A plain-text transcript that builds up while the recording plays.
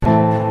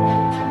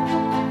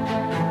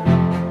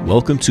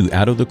Welcome to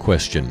Out of the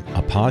Question,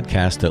 a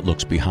podcast that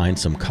looks behind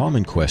some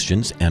common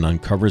questions and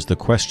uncovers the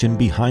question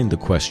behind the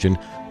question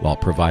while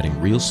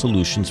providing real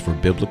solutions for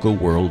biblical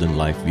world and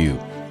life view.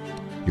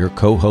 Your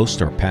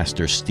co-hosts are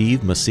Pastor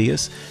Steve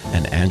Macias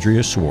and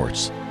Andrea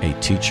Schwartz, a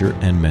teacher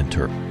and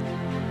mentor.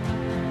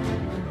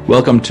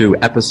 Welcome to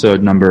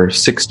episode number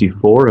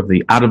 64 of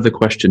the Out of the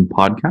Question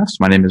podcast.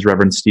 My name is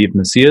Reverend Steve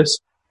Macias,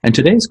 and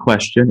today's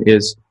question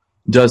is,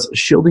 does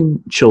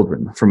shielding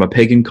children from a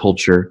pagan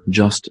culture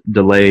just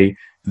delay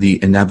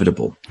the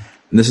inevitable?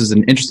 And this is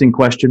an interesting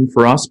question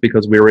for us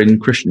because we're in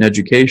Christian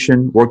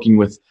education, working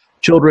with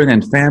children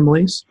and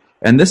families.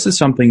 And this is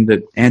something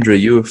that, Andrea,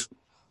 you've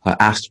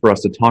asked for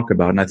us to talk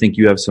about. And I think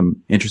you have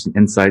some interesting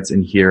insights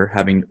in here,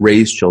 having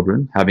raised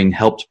children, having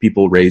helped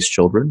people raise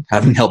children,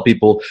 having helped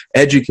people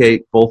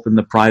educate both in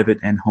the private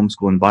and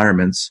homeschool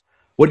environments.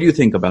 What do you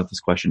think about this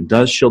question?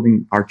 Does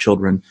shielding our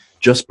children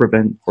just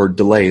prevent or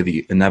delay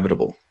the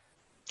inevitable?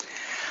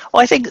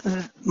 Well, I think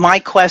my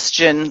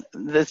question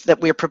that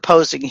we're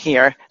proposing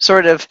here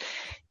sort of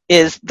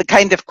is the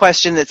kind of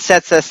question that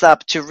sets us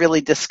up to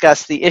really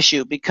discuss the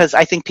issue, because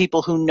I think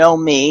people who know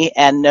me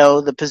and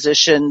know the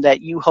position that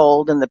you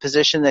hold and the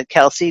position that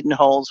Chalcedon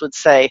holds would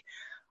say,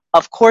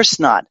 of course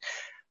not.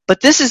 But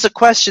this is a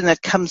question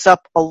that comes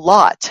up a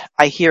lot.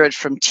 I hear it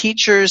from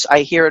teachers.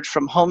 I hear it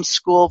from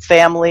homeschool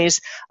families.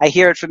 I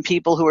hear it from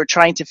people who are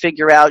trying to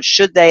figure out,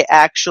 should they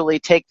actually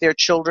take their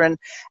children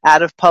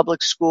out of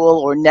public school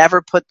or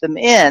never put them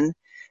in?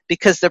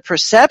 Because the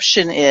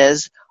perception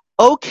is,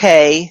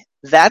 okay,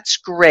 that's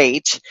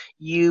great.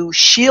 You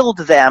shield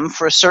them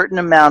for a certain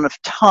amount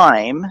of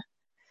time.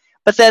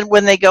 But then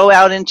when they go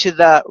out into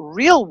the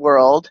real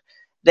world,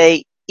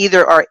 they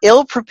either are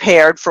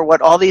ill-prepared for what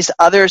all these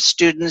other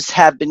students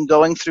have been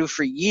going through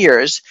for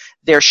years,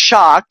 they're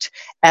shocked,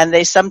 and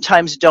they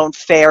sometimes don't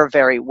fare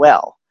very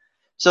well.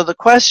 So the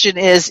question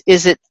is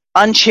it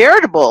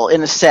uncharitable,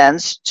 in a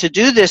sense, to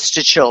do this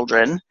to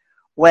children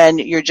when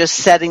you're just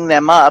setting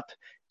them up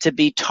to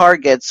be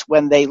targets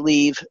when they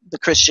leave the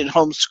Christian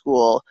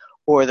homeschool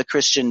or the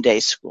Christian day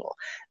school?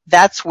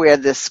 That's where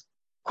this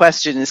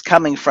question is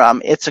coming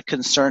from. It's a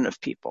concern of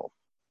people.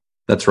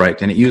 That's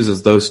right. And it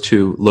uses those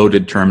two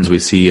loaded terms we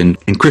see in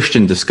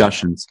Christian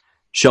discussions,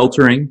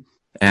 sheltering,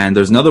 and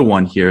there's another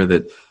one here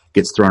that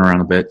gets thrown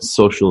around a bit,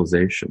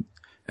 socialization.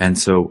 And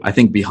so I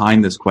think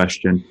behind this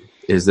question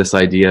is this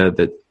idea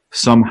that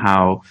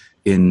somehow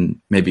in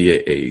maybe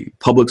a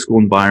public school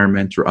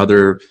environment or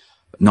other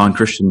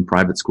non-Christian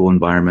private school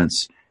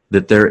environments,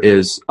 that there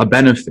is a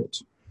benefit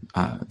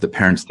that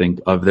parents think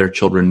of their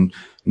children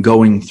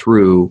going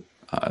through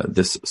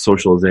this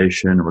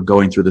socialization or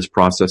going through this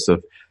process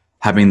of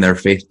having their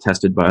faith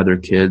tested by other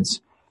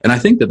kids. And I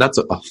think that that's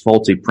a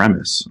faulty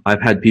premise.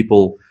 I've had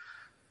people,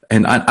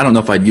 and I don't know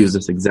if I'd use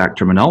this exact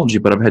terminology,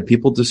 but I've had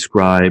people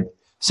describe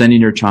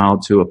sending your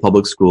child to a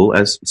public school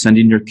as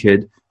sending your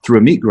kid through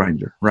a meat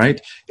grinder,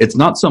 right? It's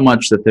not so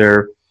much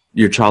that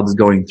your child is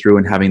going through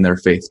and having their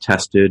faith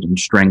tested and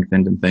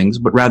strengthened and things,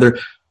 but rather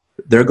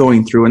they're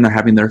going through and they're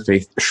having their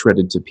faith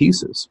shredded to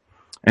pieces.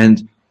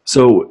 And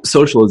so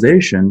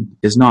socialization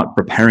is not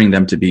preparing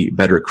them to be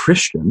better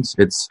Christians.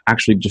 It's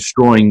actually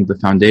destroying the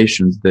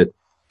foundations that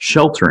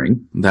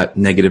sheltering, that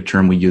negative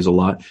term we use a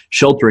lot,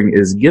 sheltering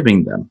is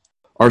giving them.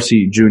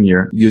 R.C.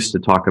 Jr. used to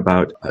talk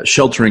about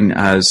sheltering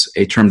as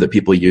a term that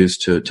people use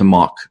to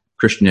mock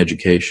Christian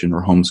education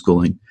or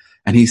homeschooling.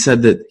 And he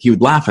said that he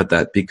would laugh at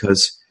that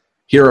because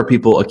here are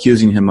people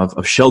accusing him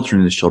of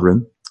sheltering his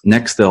children.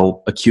 Next,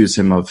 they'll accuse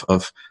him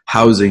of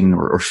housing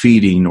or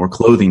feeding or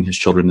clothing his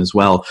children as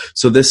well.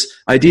 So this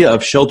idea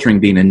of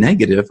sheltering being a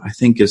negative, I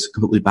think, is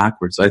completely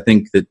backwards. I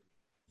think that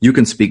you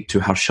can speak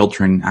to how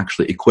sheltering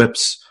actually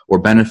equips or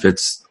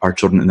benefits our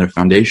children in their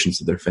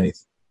foundations of their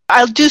faith.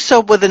 I'll do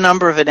so with a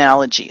number of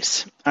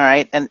analogies, all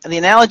right? And the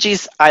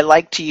analogies I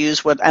like to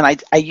use, and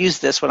I use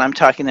this when I'm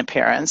talking to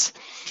parents,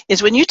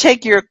 is when you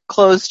take your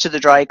clothes to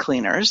the dry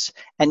cleaners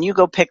and you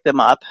go pick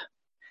them up,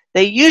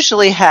 they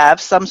usually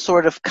have some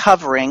sort of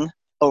covering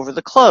over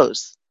the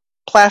clothes,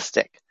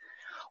 plastic.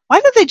 Why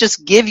don't they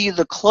just give you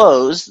the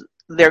clothes,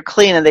 they're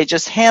clean, and they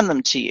just hand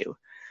them to you?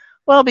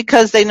 Well,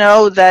 because they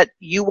know that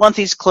you want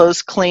these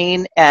clothes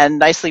clean and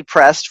nicely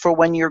pressed for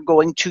when you're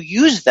going to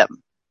use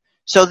them.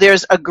 So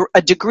there's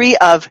a degree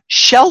of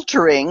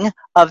sheltering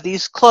of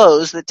these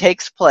clothes that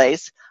takes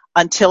place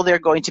until they're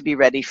going to be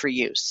ready for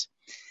use.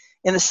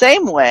 In the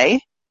same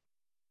way,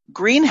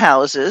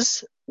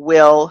 greenhouses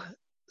will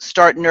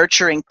start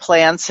nurturing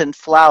plants and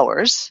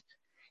flowers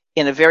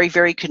in a very,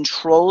 very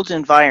controlled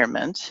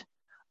environment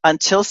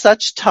until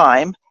such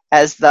time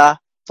as the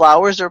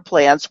flowers or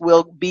plants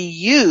will be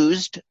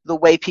used the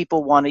way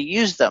people want to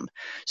use them.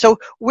 So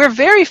we're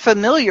very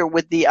familiar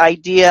with the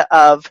idea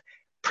of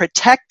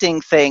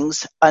protecting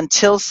things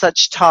until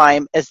such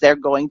time as they're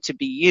going to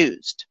be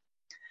used.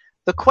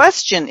 The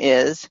question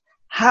is,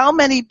 how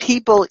many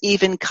people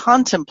even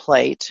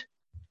contemplate,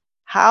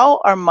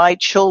 how are my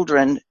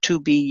children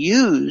to be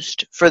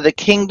used for the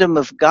kingdom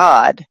of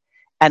God,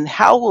 and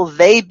how will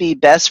they be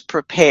best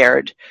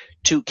prepared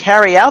to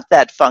carry out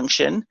that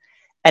function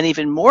and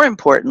even more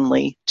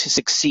importantly, to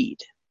succeed.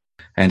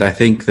 And I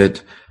think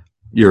that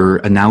your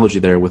analogy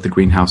there with the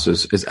greenhouse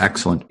is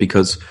excellent,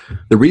 because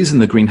the reason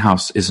the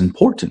greenhouse is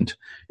important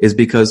is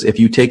because if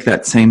you take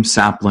that same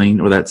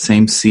sapling or that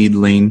same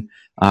seedling,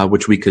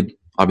 which we could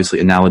obviously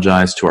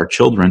analogize to our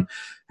children,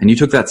 and you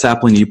took that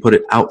sapling and you put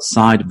it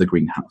outside of the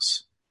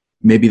greenhouse.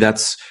 Maybe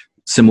that's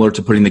similar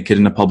to putting the kid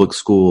in a public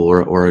school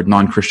or a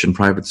non-Christian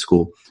private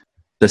school.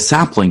 The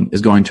sapling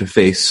is going to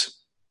face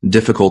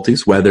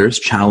difficulties, weathers,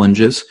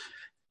 challenges,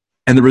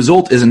 and the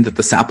result isn't that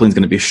the sapling is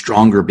going to be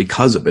stronger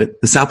because of it.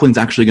 The sapling is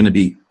actually going to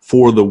be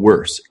for the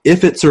worse.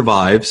 If it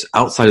survives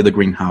outside of the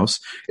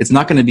greenhouse, it's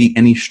not going to be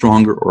any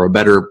stronger or a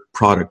better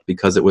product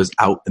because it was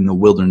out in the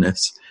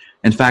wilderness.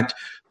 In fact,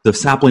 the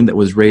sapling that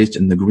was raised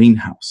in the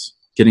greenhouse,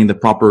 getting the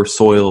proper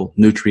soil,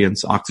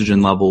 nutrients,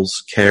 oxygen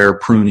levels, care,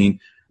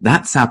 pruning,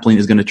 that sapling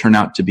is going to turn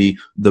out to be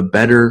the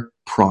better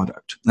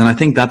product. And I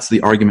think that's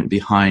the argument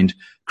behind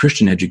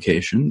Christian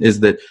education, is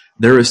that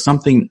there is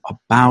something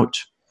about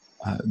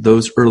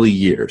those early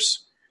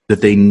years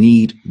that they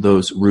need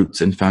those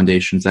roots and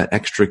foundations, that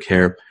extra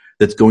care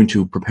that's going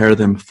to prepare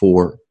them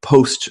for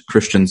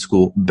post-Christian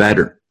school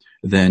better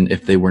than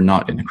if they were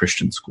not in a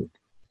Christian school.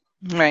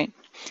 Right.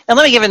 And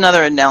let me give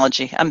another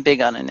analogy. I'm big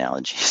on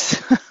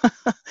analogies.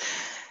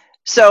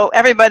 So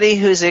everybody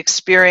who's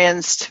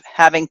experienced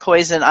having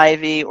poison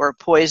ivy or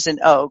poison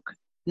oak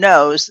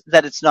knows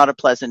that it's not a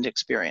pleasant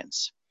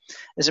experience.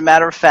 As a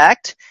matter of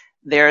fact,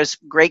 there's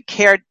great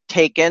care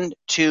taken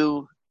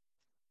to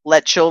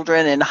let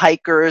children and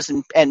hikers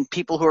and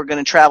people who are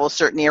going to travel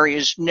certain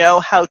areas know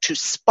how to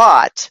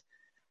spot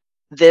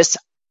this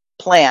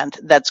plant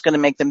that's going to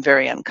make them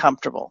very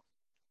uncomfortable.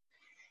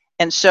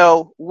 And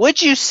so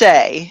would you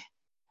say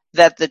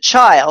that the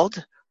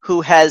child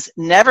who has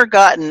never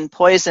gotten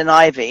poison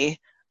ivy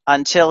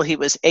until he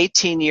was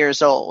 18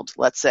 years old,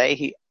 let's say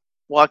he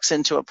walks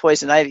into a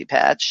poison ivy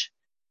patch,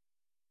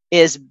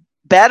 is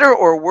better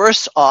or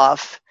worse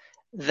off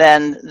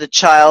than the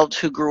child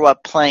who grew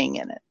up playing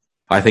in it?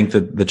 I think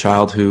that the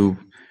child who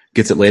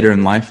gets it later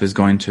in life is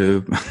going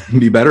to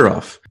be better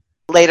off.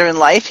 Later in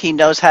life, he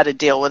knows how to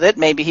deal with it.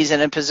 Maybe he's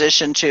in a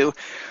position to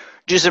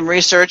do some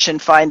research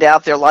and find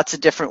out there are lots of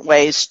different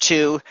ways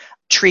to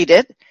treat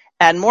it.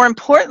 And more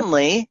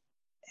importantly,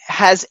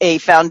 has a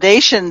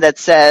foundation that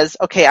says,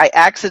 okay, I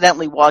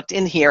accidentally walked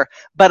in here,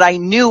 but I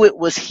knew it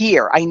was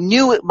here. I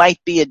knew it might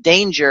be a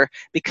danger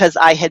because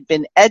I had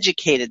been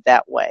educated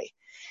that way.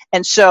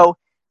 And so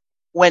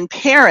when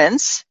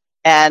parents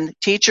and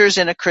teachers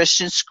in a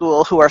Christian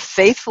school who are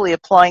faithfully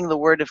applying the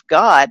Word of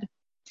God,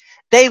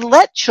 they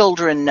let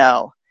children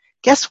know,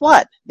 guess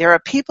what? There are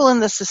people in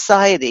the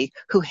society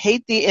who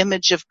hate the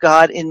image of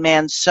God in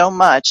man so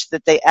much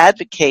that they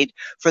advocate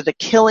for the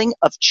killing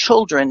of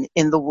children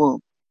in the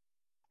womb.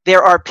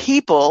 There are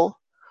people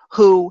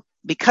who,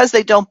 because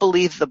they don't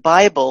believe the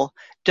Bible,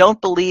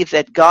 don't believe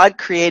that God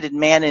created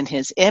man in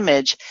his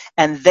image,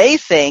 and they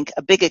think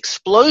a big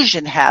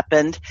explosion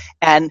happened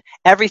and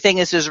everything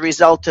is as a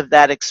result of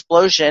that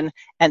explosion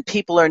and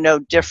people are no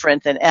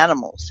different than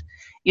animals.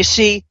 You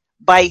see,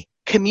 by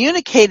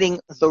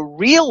communicating the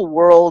real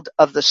world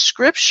of the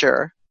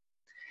scripture,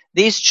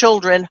 these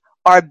children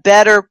are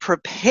better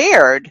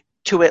prepared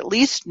to at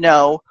least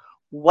know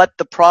what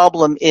the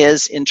problem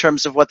is in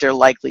terms of what they're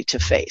likely to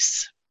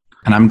face.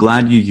 And I'm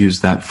glad you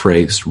used that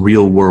phrase,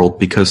 real world,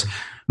 because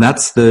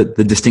that's the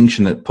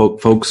distinction that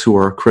folks who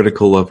are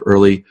critical of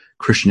early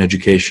Christian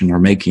education are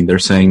making. They're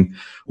saying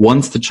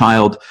once the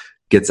child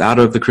gets out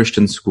of the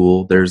Christian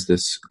school, there's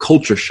this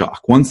culture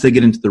shock once they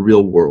get into the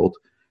real world,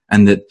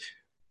 and that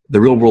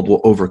the real world will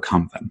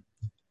overcome them.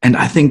 And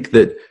I think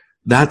that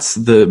that's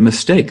the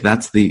mistake.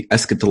 That's the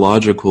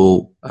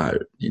eschatological,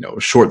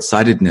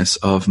 short-sightedness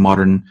of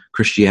modern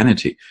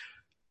Christianity.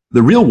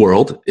 The real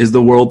world is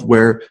the world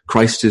where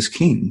Christ is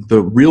king.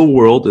 The real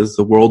world is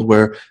the world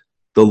where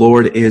the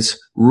Lord is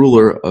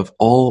ruler of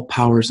all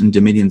powers and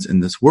dominions in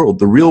this world.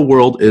 The real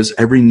world is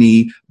every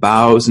knee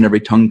bows and every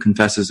tongue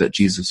confesses that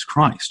Jesus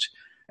Christ.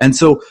 And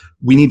so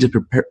we need to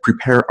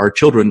prepare our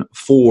children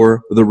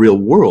for the real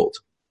world.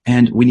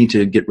 And we need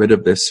to get rid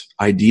of this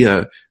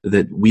idea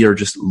that we are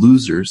just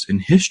losers in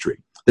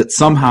history. That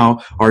somehow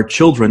our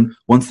children,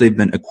 once they've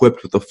been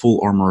equipped with the full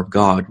armor of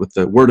God, with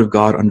the Word of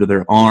God under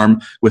their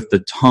arm, with the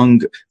tongue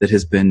that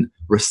has been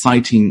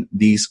reciting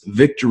these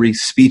victory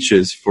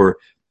speeches for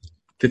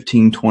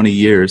 15, 20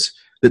 years,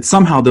 that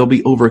somehow they'll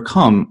be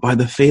overcome by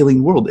the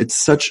failing world. It's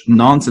such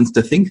nonsense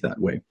to think that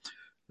way.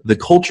 The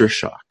culture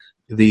shock,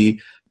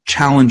 the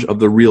challenge of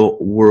the real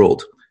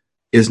world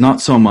is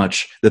not so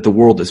much that the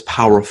world is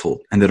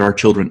powerful and that our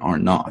children are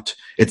not.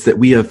 It's that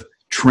we have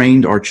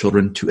trained our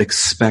children to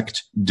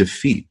expect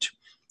defeat.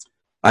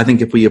 I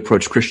think if we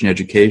approach Christian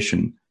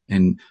education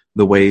in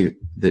the way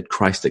that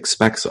Christ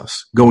expects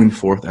us, going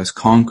forth as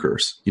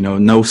conquerors,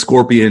 no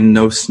scorpion,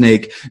 no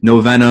snake, no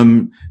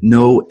venom,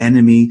 no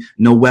enemy,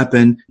 no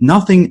weapon,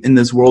 nothing in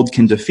this world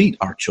can defeat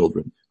our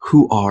children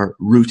who are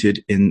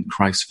rooted in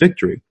Christ's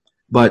victory.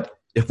 But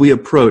if we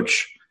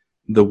approach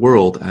the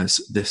world as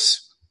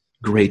this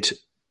great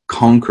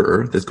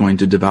conqueror that's going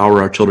to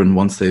devour our children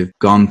once they've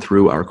gone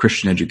through our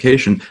Christian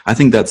education, I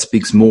think that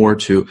speaks more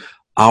to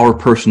our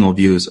personal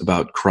views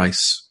about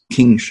Christ's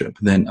kingship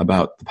than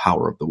about the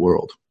power of the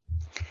world.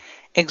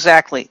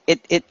 Exactly.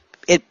 It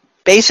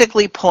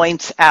basically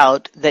points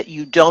out that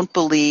you don't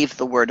believe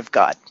the Word of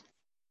God.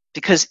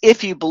 Because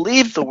if you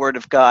believe the Word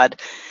of God,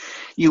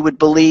 you would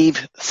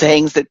believe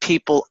things that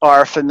people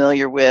are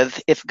familiar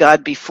with. If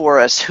God be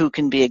for us, who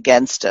can be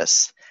against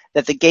us?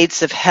 That the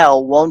gates of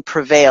hell won't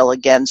prevail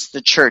against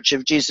the Church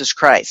of Jesus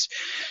Christ.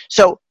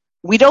 So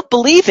we don't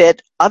believe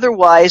it,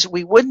 otherwise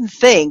we wouldn't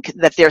think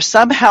that there's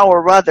somehow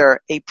or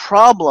other a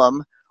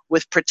problem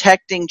with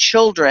protecting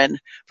children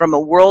from a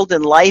world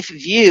and life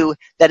view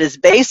that is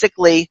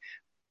basically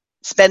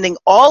spending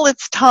all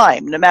its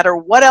time, no matter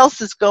what else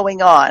is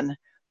going on,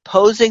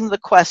 posing the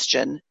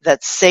question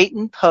that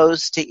Satan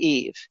posed to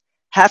Eve.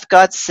 Hath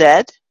God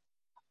said?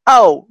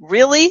 Oh,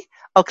 really?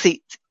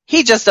 Okay,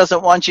 he just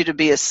doesn't want you to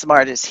be as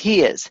smart as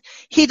he is.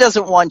 He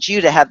doesn't want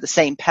you to have the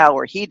same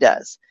power he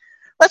does.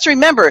 Let's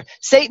remember,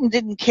 Satan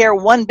didn't care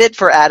one bit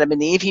for Adam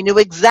and Eve. He knew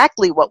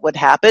exactly what would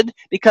happen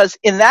because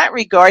in that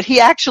regard,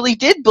 he actually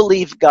did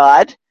believe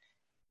God,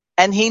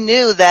 and he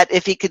knew that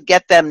if he could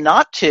get them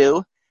not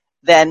to,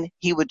 then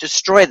he would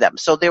destroy them.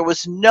 So there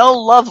was no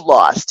love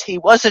lost. He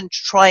wasn't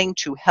trying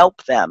to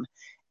help them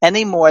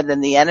any more than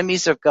the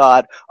enemies of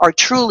God are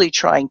truly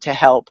trying to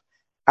help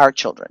our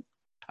children.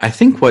 I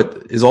think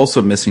what is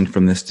also missing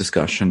from this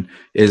discussion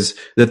is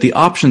that the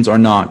options are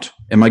not,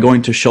 am I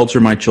going to shelter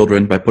my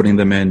children by putting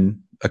them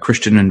in a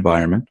Christian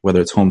environment,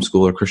 whether it's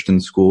homeschool or Christian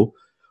school,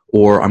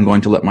 or I'm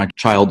going to let my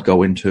child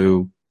go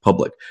into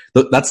public.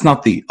 That's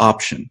not the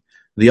option.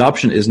 The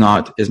option is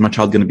not, is my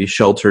child going to be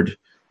sheltered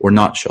or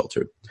not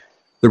sheltered?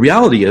 The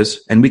reality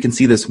is, and we can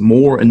see this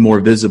more and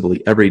more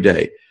visibly every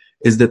day,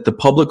 is that the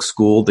public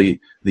school, the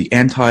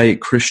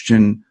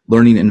anti-Christian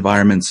learning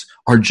environments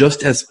are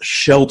just as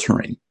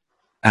sheltering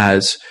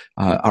as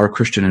our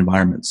Christian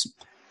environments,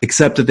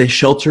 except that they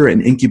shelter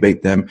and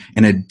incubate them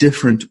in a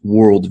different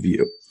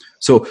worldview.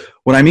 So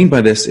what I mean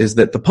by this is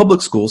that the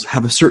public schools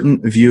have a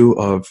certain view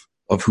of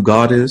who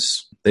God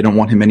is. They don't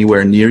want him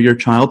anywhere near your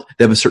child.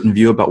 They have a certain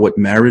view about what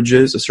marriage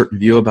is, a certain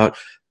view about,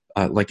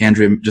 like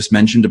Andrea just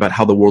mentioned, about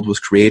how the world was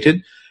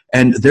created.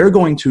 And they're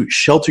going to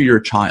shelter your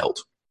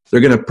child.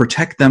 They're going to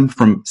protect them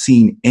from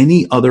seeing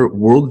any other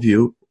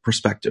worldview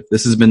perspective.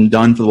 This has been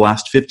done for the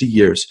last 50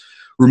 years,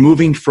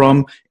 removing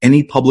from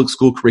any public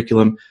school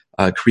curriculum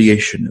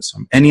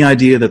creationism, any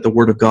idea that the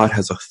Word of God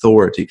has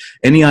authority,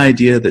 any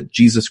idea that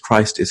Jesus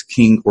Christ is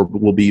king or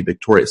will be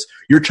victorious.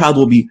 Your child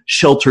will be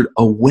sheltered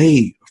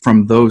away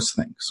from those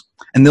things.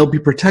 And they'll be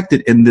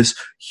protected in this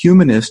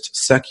humanist,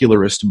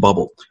 secularist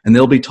bubble. And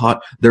they'll be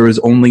taught there is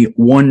only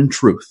one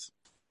truth,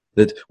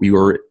 that we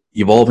were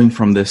evolving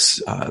from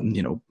this,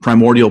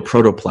 primordial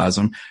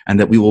protoplasm, and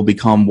that we will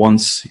become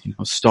once,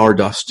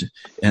 stardust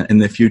in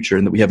the future,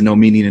 and that we have no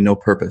meaning and no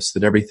purpose,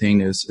 that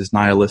everything is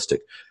nihilistic.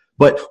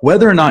 But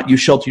whether or not you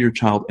shelter your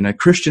child in a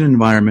Christian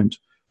environment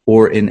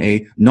or in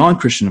a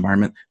non-Christian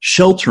environment,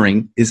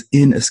 sheltering is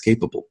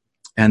inescapable.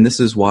 And this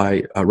is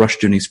why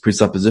Rushdoony's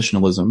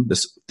presuppositionalism,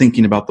 this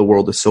thinking about the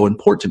world, is so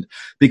important,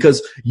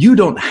 because you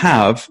don't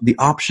have the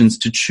options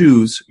to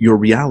choose your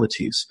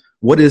realities.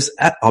 What is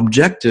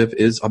objective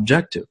is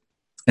objective.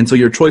 And so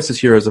your choices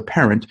here as a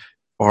parent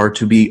are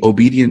to be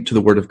obedient to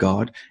the Word of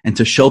God and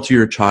to shelter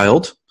your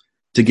child,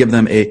 to give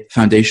them a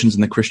foundations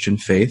in the Christian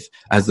faith,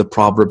 as the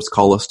Proverbs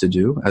call us to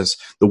do, as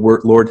the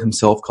Lord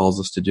himself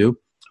calls us to do,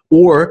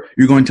 or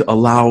you're going to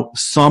allow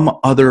some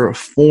other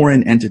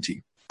foreign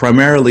entity,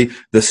 primarily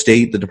the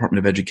state, the Department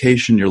of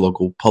Education, your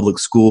local public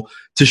school,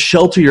 to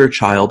shelter your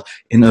child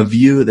in a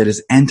view that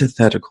is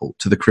antithetical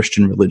to the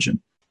Christian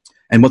religion.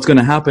 And what's going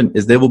to happen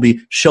is they will be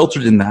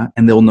sheltered in that,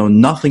 and they'll know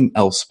nothing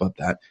else but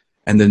that.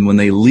 And then when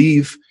they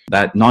leave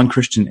that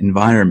non-Christian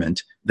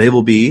environment, they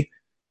will be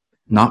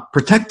not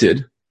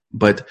protected,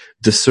 but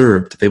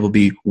deserved. They will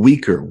be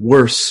weaker,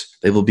 worse.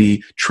 They will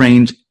be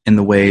trained in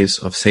the ways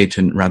of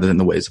Satan rather than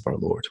the ways of our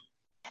Lord.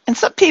 And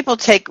some people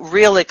take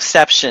real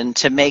exception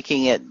to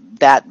making it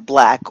that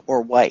black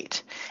or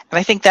white. And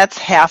I think that's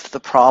half the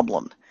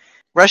problem.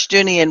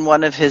 Rushdoony, in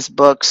one of his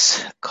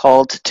books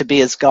called To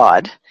Be As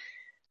God,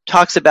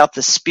 talks about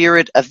the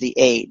spirit of the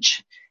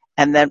age.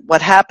 And that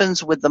what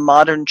happens with the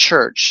modern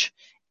church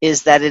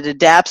is that it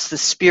adapts the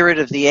spirit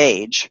of the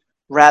age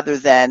rather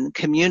than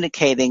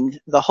communicating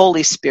the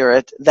Holy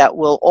Spirit that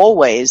will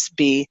always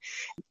be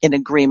in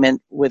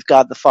agreement with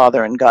God the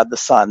Father and God the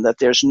Son, that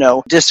there's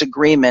no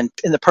disagreement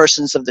in the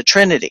persons of the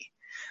Trinity.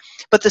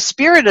 But the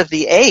spirit of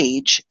the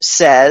age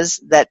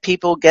says that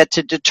people get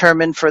to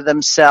determine for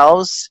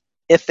themselves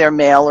if they're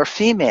male or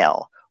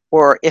female,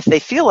 or if they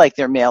feel like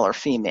they're male or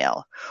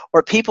female,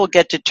 or people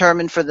get to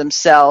determine for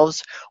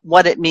themselves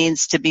what it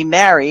means to be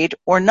married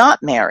or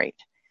not married.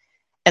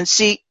 And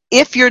see,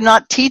 if you're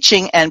not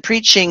teaching and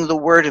preaching the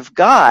Word of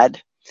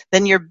God,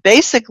 then you're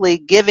basically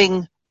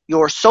giving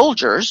your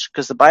soldiers,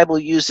 because the Bible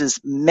uses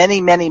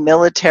many, many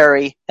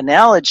military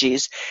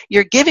analogies,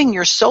 you're giving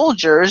your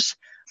soldiers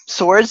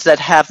swords that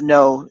have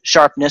no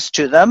sharpness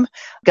to them,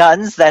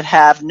 guns that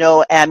have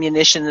no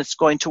ammunition that's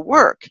going to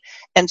work.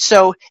 And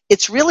so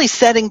it's really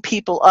setting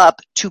people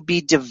up to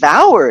be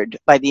devoured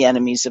by the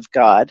enemies of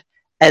God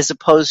as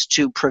opposed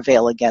to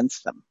prevail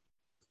against them.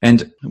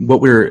 And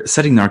what we're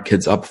setting our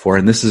kids up for,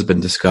 and this has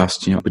been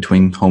discussed,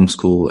 between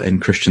homeschool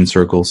and Christian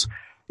circles,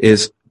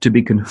 is to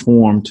be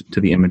conformed to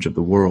the image of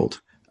the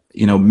world.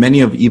 Many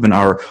of even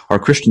our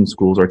Christian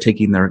schools are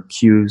taking their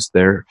cues,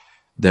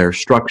 their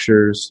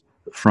structures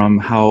from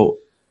how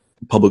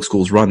public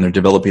schools run. They're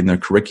developing their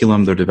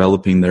curriculum, they're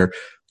developing their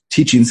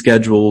teaching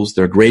schedules,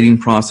 their grading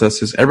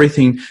processes.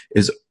 Everything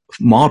is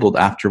modeled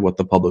after what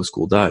the public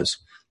school does.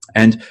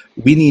 And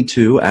we need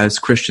to, as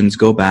Christians,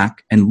 go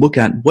back and look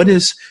at what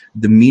is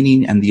the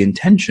meaning and the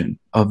intention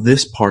of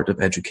this part of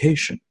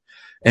education.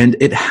 And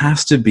it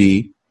has to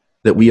be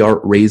that we are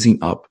raising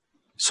up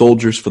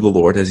soldiers for the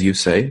Lord, as you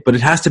say, but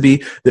it has to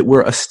be that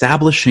we're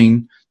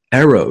establishing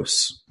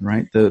arrows,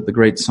 right? The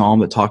great psalm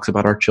that talks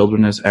about our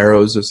children as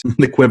arrows, as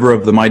the quiver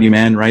of the mighty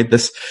man, right?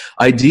 This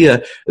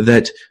idea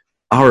that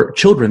our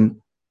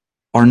children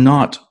are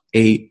not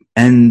an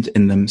end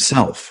in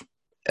themselves.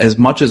 As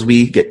much as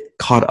we get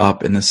caught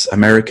up in this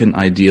American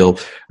ideal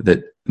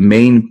that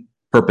main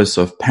purpose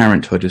of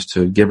parenthood is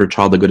to give our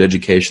child a good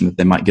education, that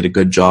they might get a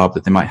good job,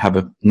 that they might have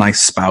a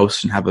nice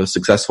spouse and have a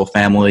successful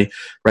family,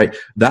 right?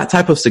 That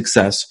type of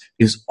success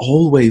is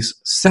always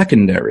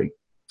secondary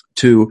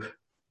to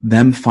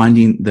them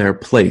finding their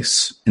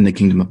place in the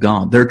kingdom of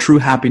God. Their true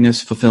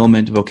happiness,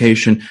 fulfillment,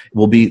 vocation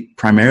will be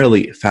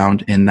primarily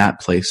found in that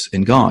place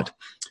in God.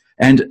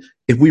 And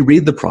if we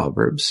read the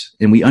Proverbs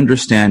and we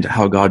understand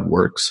how God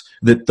works,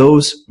 that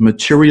those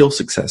material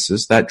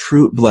successes, that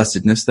true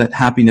blessedness, that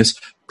happiness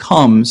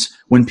comes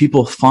when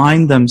people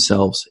find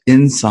themselves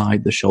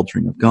inside the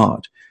sheltering of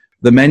God.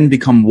 The men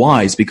become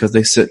wise because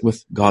they sit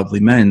with godly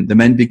men. The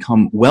men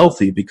become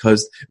wealthy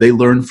because they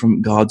learn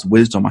from God's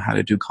wisdom on how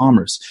to do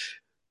commerce.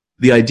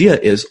 The idea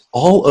is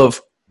all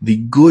of the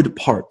good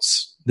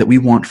parts that we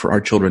want for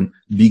our children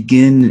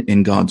begin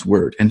in God's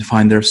word and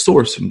find their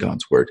source in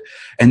God's word.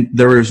 And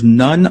there is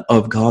none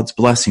of God's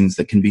blessings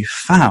that can be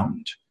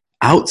found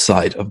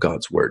outside of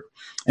God's word.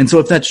 And so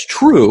if that's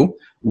true,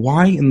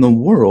 why in the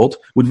world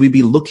would we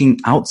be looking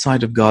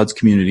outside of God's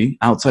community,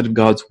 outside of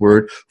God's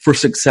word, for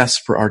success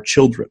for our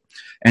children?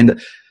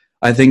 And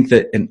I think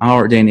that in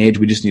our day and age,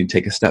 we just need to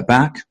take a step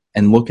back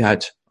and look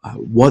at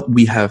what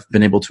we have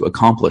been able to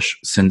accomplish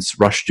since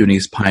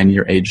Rushdoony's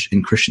pioneer age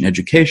in Christian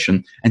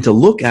education, and to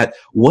look at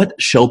what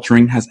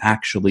sheltering has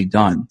actually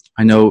done.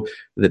 I know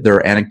that there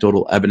are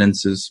anecdotal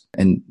evidences,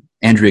 and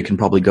Andrea can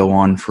probably go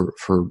on for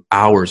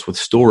hours with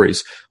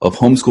stories of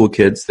homeschool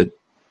kids that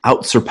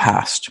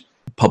outsurpassed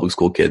public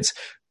school kids,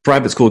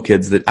 private school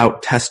kids that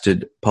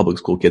out-tested public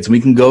school kids. And we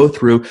can go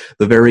through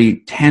the very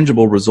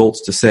tangible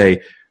results to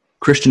say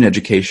Christian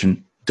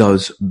education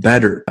does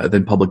better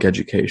than public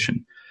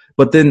education.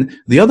 But then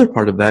the other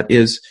part of that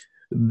is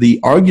the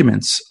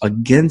arguments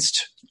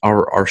against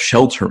our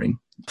sheltering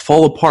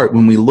fall apart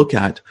when we look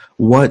at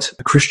what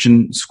a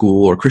Christian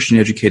school or Christian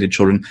educated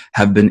children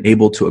have been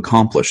able to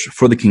accomplish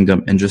for the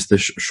kingdom in just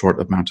this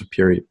short amount of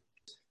period.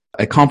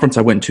 A conference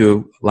I went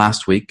to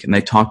last week, and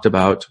they talked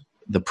about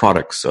the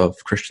products of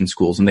Christian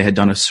schools, and they had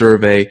done a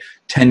survey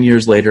 10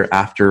 years later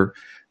after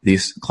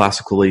these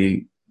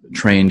classically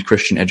trained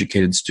Christian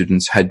educated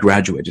students had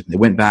graduated. They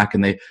went back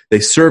and they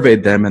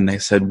surveyed them, and they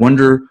said,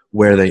 wonder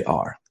where they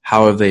are.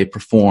 How have they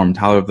performed?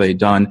 How have they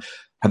done?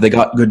 Have they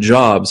got good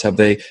jobs? Have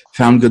they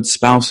found good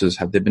spouses?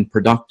 Have they been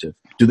productive?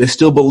 Do they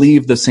still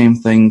believe the same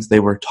things they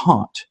were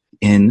taught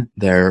in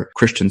their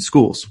Christian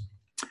schools?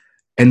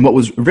 And what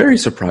was very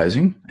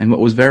surprising and what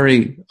was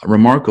very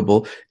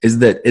remarkable is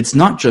that it's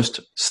not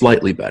just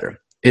slightly better.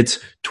 It's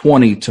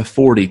 20 to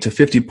 40 to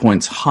 50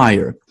 points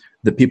higher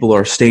that people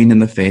are staying in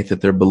the faith,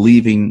 that they're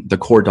believing the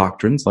core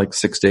doctrines like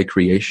six-day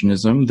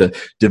creationism, the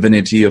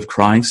divinity of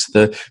Christ,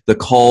 the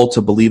call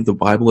to believe the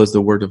Bible as the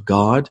Word of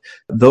God.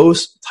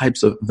 Those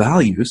types of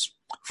values,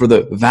 for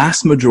the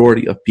vast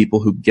majority of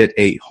people who get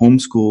a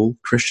homeschool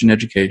Christian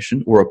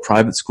education or a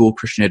private school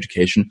Christian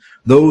education,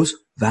 those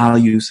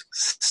values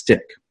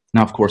stick.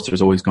 Now, of course,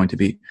 there's always going to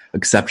be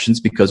exceptions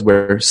because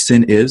where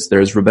sin is,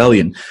 there is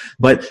rebellion.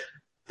 But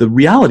the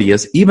reality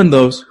is, even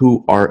those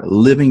who are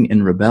living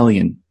in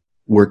rebellion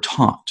were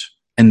taught,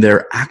 and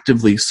they're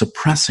actively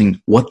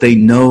suppressing what they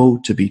know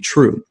to be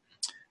true.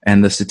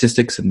 And the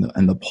statistics and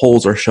the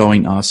polls are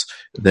showing us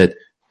that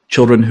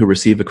children who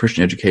receive a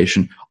Christian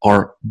education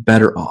are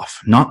better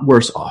off, not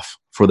worse off,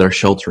 for their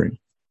sheltering.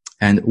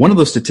 And one of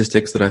those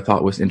statistics that I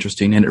thought was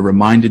interesting, and it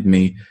reminded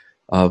me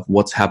of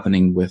what's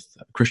happening with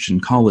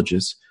Christian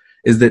colleges,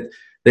 is that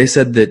they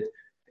said that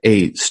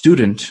a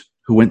student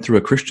who went through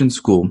a Christian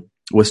school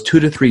was 2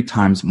 to 3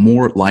 times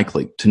more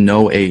likely to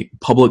know a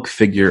public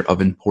figure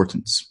of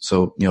importance.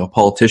 So, a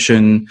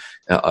politician,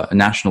 a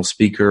national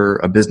speaker,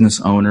 a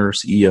business owner,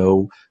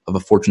 CEO of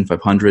a Fortune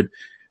 500,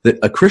 that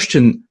a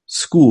Christian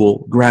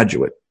school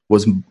graduate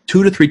was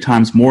 2 to 3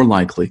 times more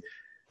likely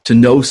to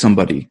know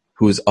somebody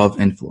who is of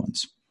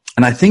influence.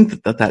 And I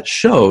think that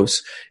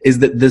shows is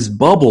that this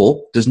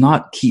bubble does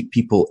not keep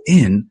people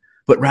in,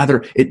 but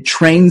rather it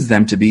trains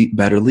them to be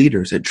better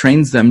leaders. It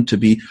trains them to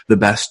be the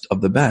best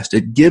of the best.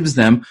 It gives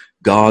them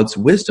God's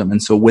wisdom.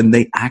 And so when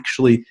they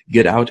actually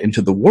get out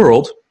into the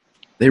world,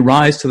 they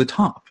rise to the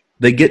top.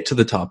 They get to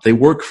the top. They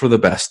work for the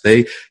best.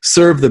 They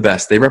serve the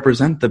best. They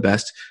represent the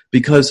best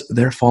because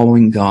they're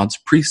following God's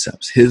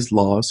precepts, His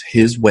laws,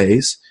 His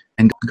ways,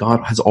 and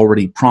God has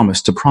already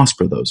promised to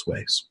prosper those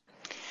ways.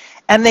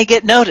 And they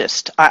get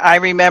noticed. I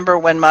remember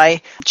when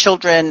my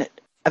children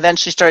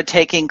eventually started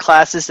taking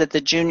classes at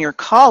the junior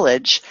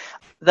college,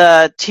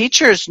 the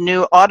teachers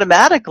knew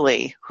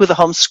automatically who the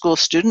homeschool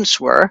students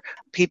were,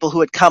 people who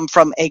had come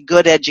from a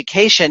good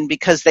education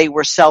because they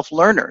were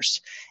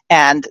self-learners.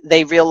 And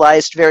they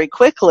realized very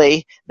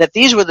quickly that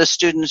these were the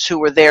students who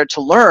were there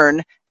to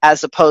learn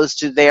as opposed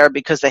to there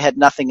because they had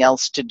nothing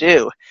else to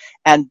do.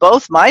 And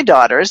both my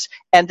daughters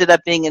ended up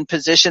being in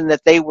position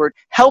that they were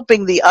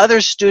helping the other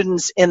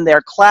students in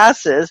their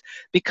classes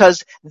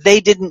because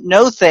they didn't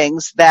know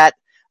things that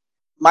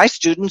my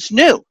students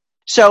knew.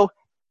 So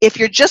if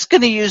you're just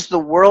going to use the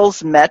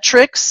world's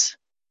metrics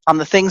on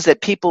the things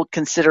that people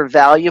consider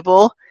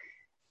valuable,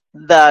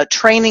 the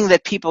training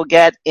that people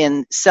get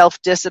in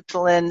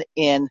self-discipline,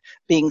 in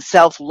being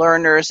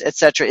self-learners,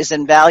 etc., is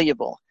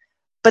invaluable.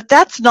 But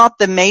that's not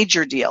the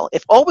major deal.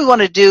 If all we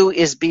want to do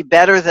is be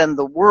better than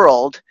the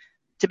world,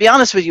 to be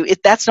honest with you,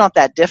 that's not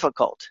that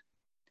difficult.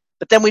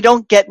 But then we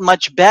don't get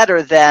much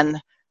better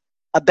than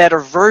a better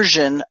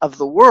version of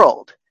the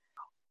world.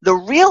 The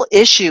real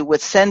issue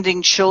with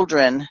sending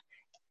children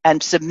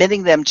and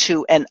submitting them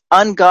to an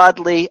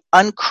ungodly,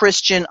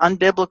 unchristian,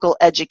 unbiblical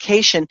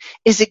education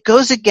is it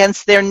goes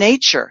against their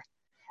nature.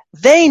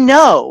 They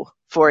know,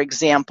 for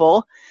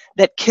example,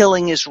 that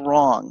killing is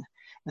wrong.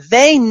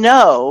 They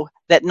know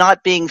that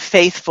not being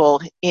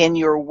faithful in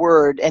your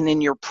word and in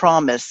your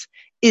promise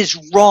is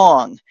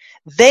wrong.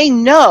 They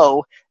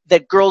know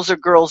that girls are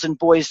girls and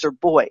boys are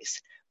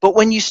boys. But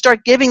when you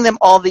start giving them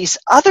all these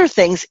other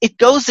things, it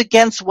goes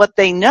against what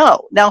they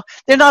know. Now,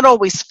 they're not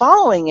always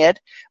following it,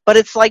 but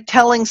it's like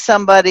telling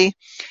somebody,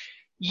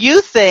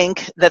 you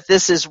think that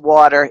this is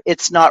water,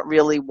 it's not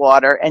really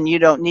water, and you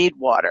don't need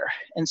water.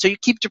 And so you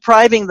keep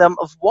depriving them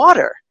of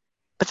water.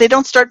 But they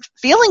don't start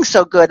feeling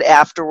so good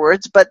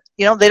afterwards, but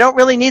they don't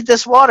really need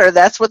this water.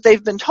 That's what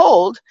they've been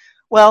told.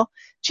 Well,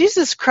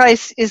 Jesus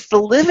Christ is the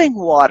living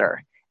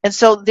water. And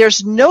so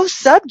there's no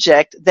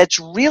subject that's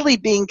really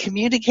being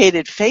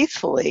communicated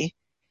faithfully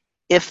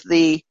if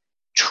the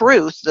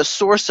truth, the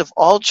source of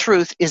all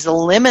truth, is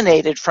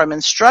eliminated from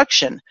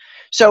instruction.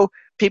 So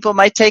people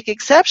might take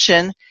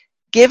exception.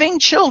 Giving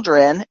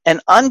children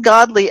an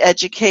ungodly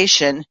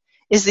education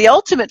is the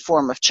ultimate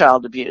form of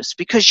child abuse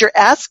because you're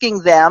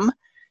asking them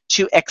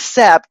to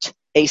accept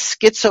a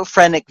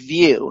schizophrenic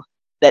view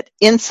that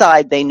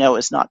inside they know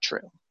is not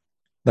true.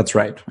 That's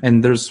right.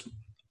 And there's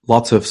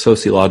lots of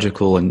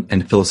sociological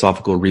and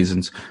philosophical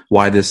reasons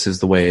why this is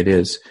the way it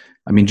is.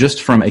 I mean,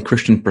 just from a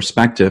Christian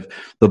perspective,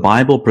 the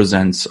Bible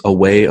presents a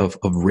way of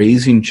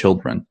raising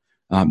children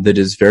that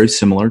is very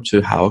similar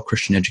to how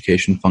Christian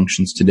education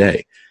functions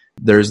today.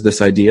 There's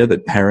this idea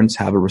that parents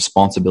have a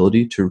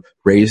responsibility to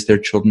raise their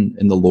children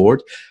in the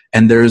Lord,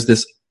 and there's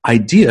this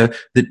idea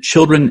that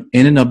children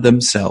in and of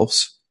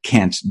themselves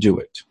can't do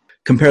it.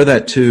 Compare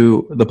that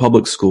to the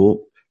public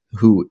school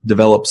who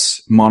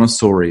develops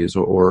Montessori's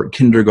or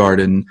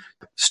kindergarten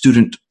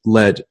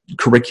student-led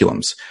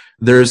curriculums.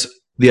 There's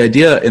the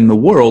idea in the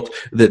world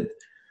that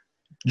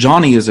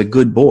Johnny is a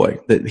good boy,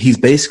 that he's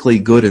basically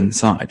good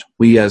inside.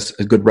 We as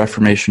a good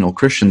reformational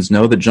Christians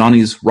know that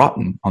Johnny's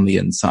rotten on the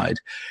inside.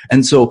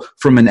 And so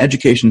from an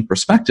education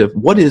perspective,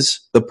 what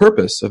is the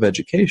purpose of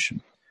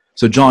education?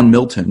 So John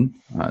Milton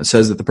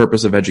says that the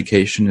purpose of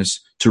education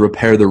is to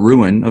repair the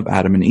ruin of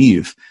Adam and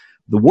Eve.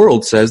 The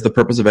world says the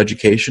purpose of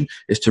education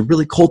is to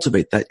really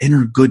cultivate that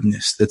inner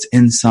goodness that's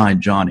inside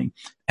Johnny.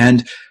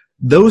 And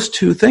those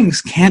two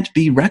things can't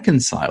be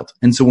reconciled.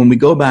 And so when we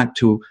go back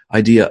to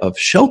idea of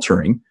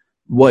sheltering,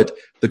 what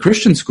the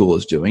Christian school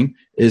is doing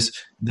is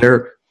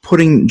they're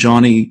putting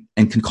Johnny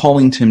and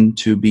calling him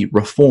to be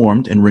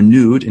reformed and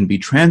renewed and be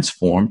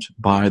transformed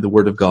by the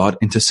Word of God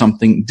into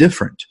something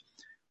different.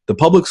 The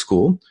public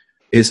school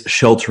is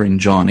sheltering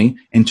Johnny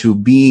into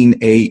being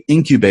a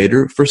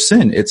incubator for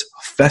sin. It's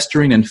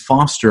festering and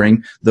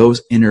fostering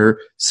those inner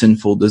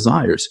sinful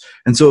desires.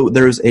 And so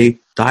there's a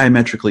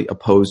diametrically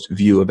opposed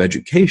view of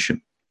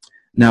education.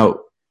 Now,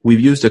 we've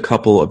used a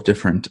couple of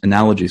different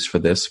analogies for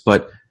this,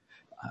 but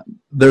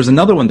there's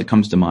another one that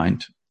comes to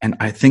mind, and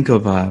I think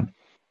of a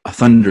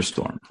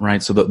thunderstorm,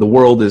 right? So the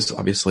world is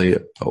obviously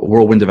a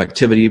whirlwind of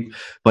activity,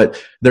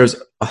 but there's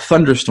a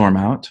thunderstorm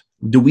out.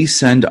 Do we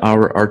send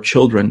our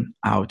children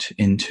out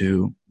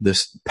into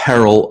this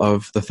peril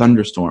of the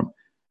thunderstorm?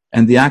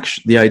 And the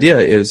idea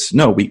is,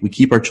 no, we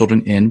keep our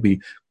children in,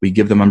 we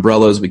give them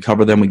umbrellas, we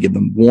cover them, we give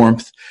them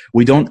warmth.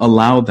 We don't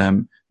allow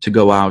them to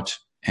go out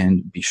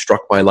and be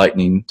struck by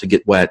lightning, to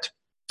get wet,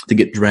 to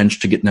get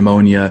drenched, to get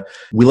pneumonia.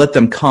 We let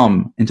them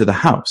come into the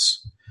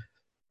house.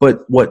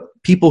 But what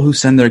people who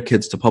send their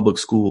kids to public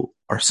school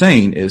are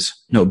saying is,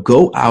 no,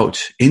 go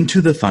out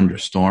into the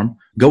thunderstorm,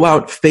 go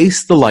out,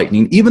 face the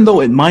lightning, even though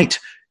it might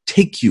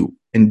take you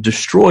and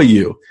destroy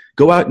you.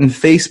 Go out and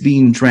face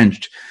being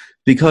drenched,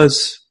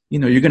 because you're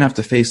going to have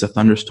to face a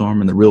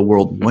thunderstorm in the real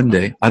world one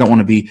day. I don't want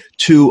to be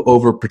too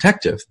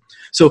overprotective.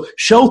 So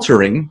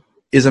sheltering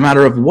is a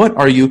matter of what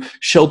are you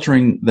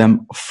sheltering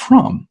them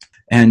from?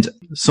 And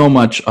so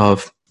much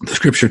of the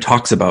scripture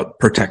talks about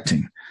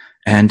protecting.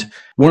 And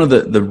one of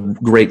the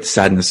great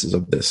sadnesses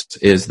of this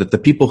is that the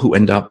people who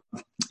end up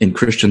in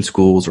Christian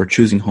schools or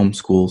choosing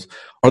homeschools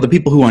are the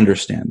people who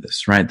understand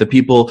this, right? The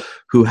people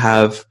who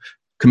have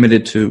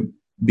committed to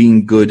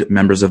being good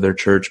members of their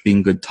church,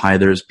 being good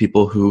tithers,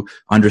 people who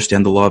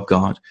understand the law of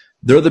God.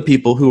 They're the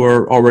people who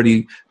are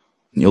already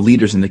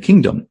leaders in the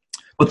kingdom.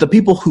 But the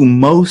people who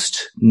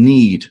most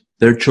need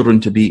their children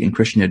to be in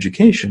Christian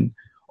education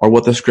are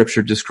what the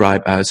scripture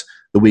describe as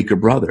the weaker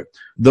brother.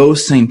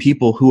 Those same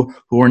people who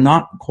are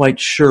not quite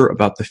sure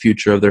about the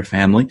future of their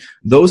family,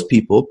 those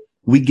people,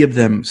 we give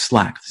them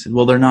slack.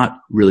 Well, they're not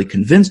really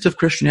convinced of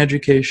Christian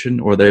education,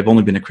 or they've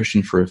only been a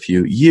Christian for a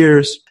few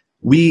years.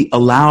 We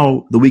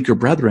allow the weaker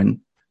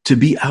brethren to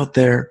be out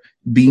there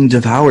being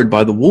devoured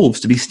by the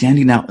wolves, to be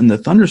standing out in the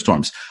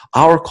thunderstorms.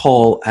 Our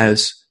call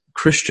as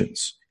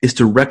Christians is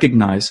to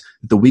recognize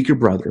that the weaker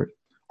brethren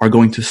are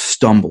going to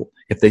stumble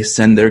if they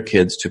send their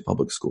kids to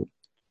public school.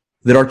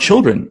 That our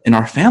children and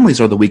our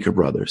families are the weaker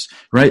brothers,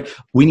 right?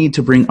 We need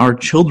to bring our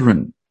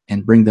children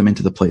and bring them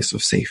into the place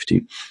of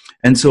safety.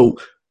 And so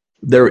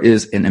there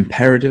is an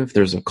imperative,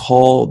 there's a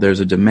call, there's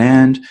a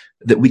demand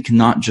that we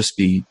cannot just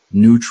be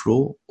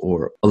neutral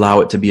or allow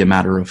it to be a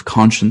matter of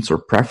conscience or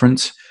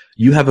preference.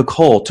 You have a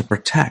call to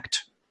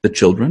protect the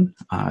children,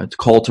 a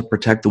call to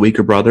protect the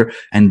weaker brother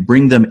and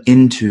bring them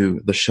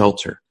into the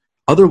shelter.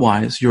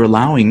 Otherwise, you're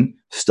allowing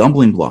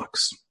stumbling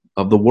blocks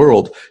of the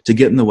world to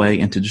get in the way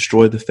and to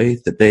destroy the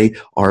faith that they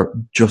are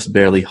just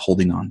barely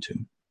holding on to.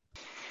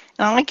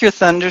 I like your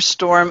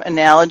thunderstorm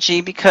analogy,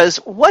 because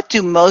what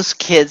do most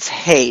kids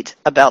hate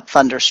about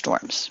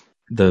thunderstorms?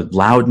 The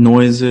loud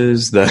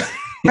noises,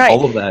 right.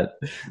 All of that.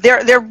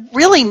 They're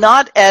really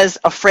not as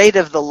afraid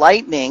of the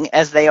lightning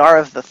as they are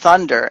of the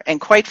thunder. And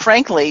quite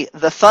frankly,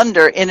 the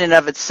thunder in and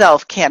of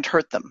itself can't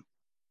hurt them.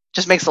 It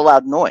just makes a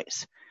loud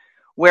noise.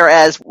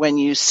 Whereas when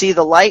you see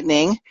the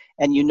lightning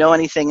and you know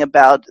anything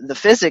about the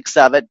physics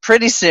of it,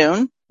 pretty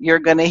soon you're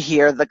going to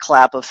hear the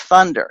clap of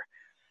thunder.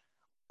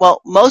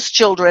 Well, most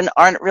children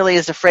aren't really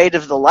as afraid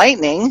of the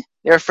lightning.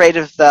 They're afraid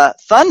of the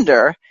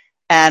thunder.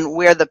 And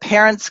where the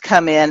parents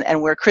come in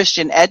and where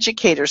Christian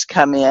educators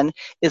come in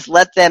is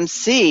let them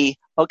see,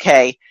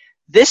 okay,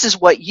 this is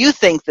what you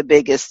think the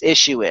biggest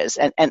issue is.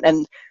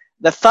 And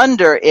the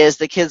thunder is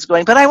the kids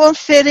going, but I won't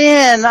fit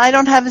in. I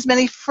don't have as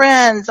many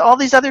friends. All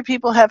these other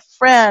people have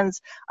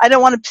friends. I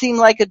don't want to seem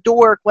like a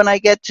dork when I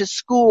get to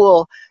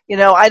school.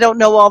 I don't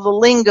know all the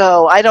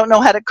lingo. I don't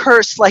know how to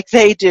curse like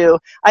they do.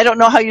 I don't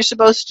know how you're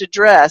supposed to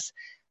dress.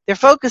 They're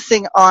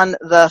focusing on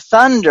the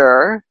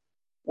thunder,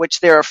 which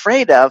they're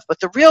afraid of, but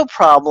the real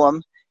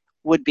problem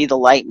would be the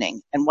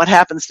lightning and what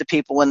happens to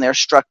people when they're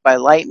struck by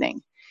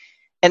lightning.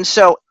 And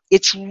so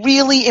it's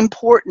really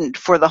important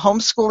for the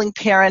homeschooling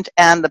parent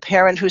and the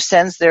parent who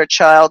sends their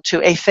child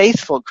to a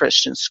faithful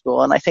Christian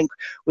school, and I think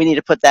we need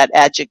to put that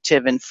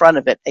adjective in front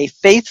of it, a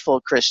faithful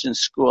Christian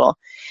school,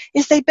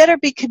 is they better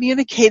be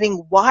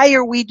communicating, why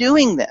are we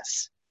doing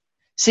this?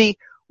 See,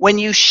 when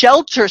you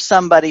shelter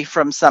somebody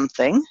from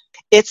something,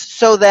 it's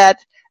so that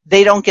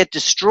they don't get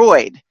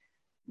destroyed.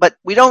 But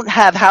we don't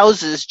have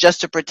houses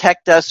just to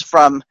protect us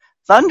from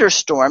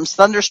thunderstorms.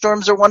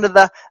 Thunderstorms are one of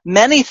the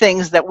many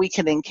things that we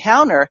can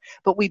encounter,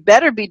 but we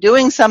better be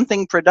doing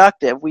something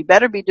productive. We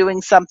better be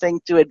doing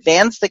something to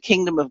advance the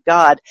kingdom of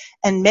God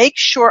and make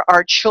sure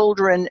our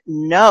children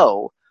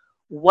know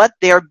what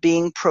they're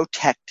being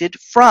protected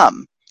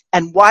from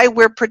and why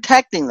we're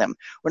protecting them.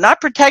 We're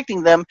not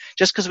protecting them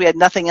just because we had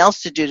nothing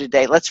else to do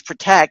today. Let's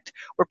protect.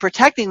 We're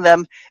protecting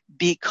them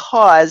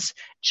because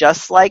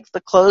just like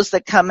the clothes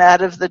that come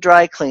out of the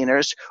dry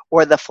cleaners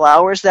or the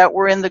flowers that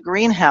were in the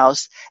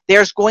greenhouse,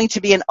 there's going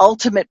to be an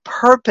ultimate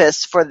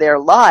purpose for their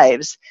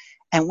lives,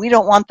 and we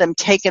don't want them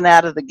taken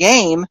out of the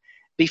game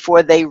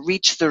before they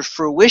reach the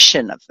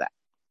fruition of that.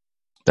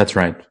 That's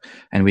right.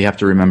 And we have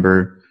to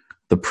remember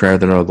the prayer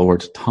that our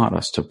Lord taught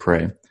us to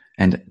pray.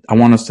 And I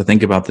want us to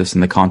think about this in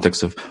the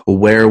context of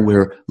where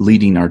we're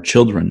leading our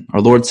children.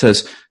 Our Lord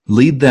says,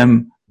 lead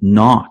them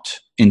not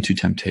into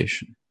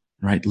temptation.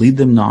 Right? Lead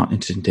them not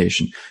into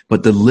temptation,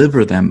 but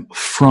deliver them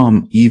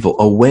from evil,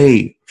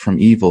 away from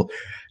evil.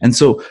 And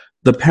so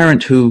the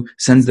parent who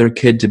sends their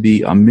kid to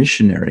be a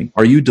missionary,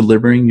 are you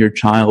delivering your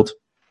child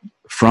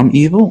from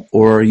evil,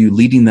 or are you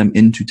leading them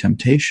into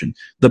temptation?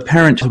 The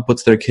parent who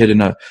puts their kid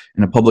in a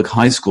public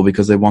high school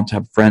because they want to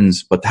have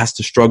friends, but has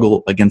to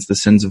struggle against the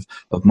sins of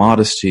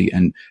modesty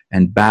and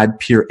bad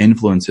peer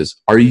influences,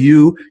 are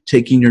you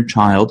taking your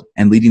child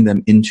and leading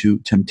them into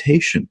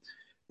temptation?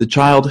 The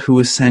child who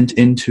is sent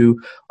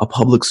into a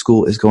public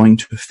school is going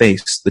to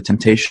face the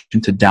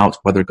temptation to doubt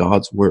whether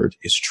God's word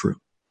is true.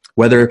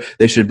 whether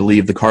they should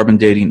believe the carbon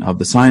dating of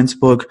the science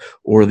book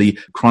or the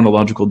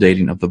chronological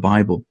dating of the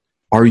Bible.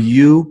 Are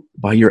you,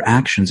 by your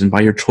actions and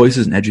by your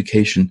choices in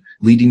education,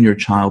 leading your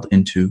child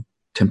into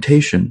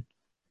temptation,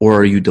 or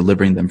are you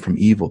delivering them from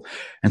evil?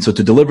 And so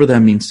to deliver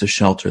them means to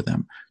shelter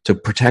them, to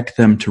protect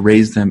them, to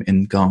raise them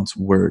in God's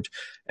word.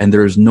 And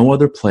there is no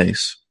other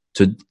place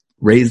to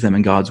raise them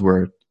in God's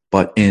word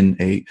but in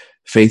a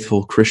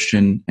faithful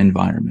Christian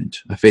environment,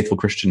 a faithful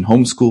Christian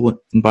homeschool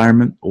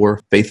environment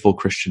or faithful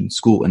Christian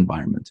school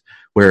environment,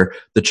 where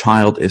the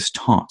child is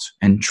taught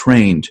and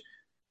trained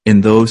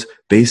in those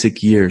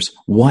basic years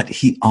what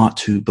he ought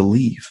to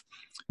believe.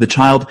 The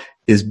child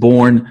is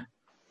born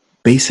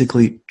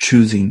basically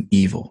choosing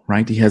evil,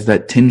 right? He has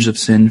that tinge of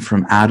sin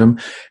from Adam,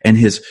 and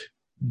his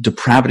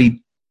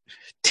depravity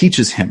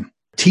teaches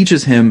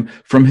him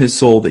from his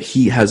soul that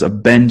he has a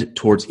bend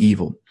towards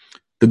evil.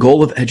 The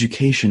goal of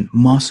education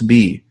must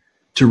be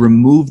to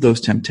remove those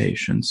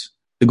temptations.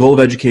 The goal of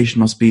education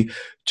must be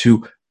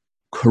to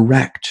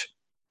correct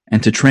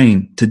and to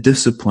train, to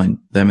discipline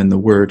them in the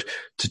word,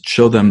 to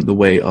show them the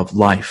way of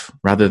life,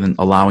 rather than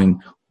allowing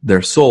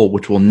their soul,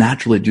 which will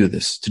naturally do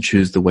this, to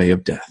choose the way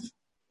of death.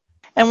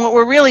 And what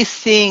we're really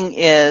seeing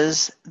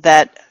is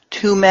that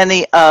too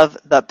many of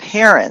the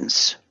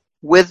parents,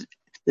 with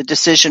the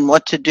decision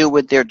what to do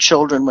with their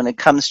children when it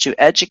comes to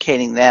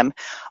educating them,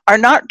 are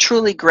not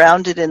truly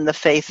grounded in the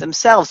faith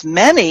themselves.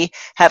 Many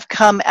have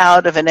come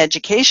out of an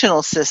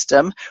educational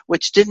system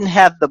which didn't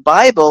have the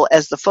Bible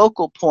as the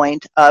focal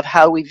point of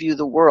how we view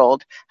the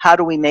world, how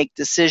do we make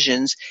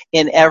decisions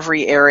in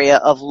every area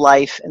of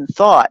life and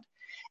thought.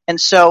 And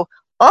so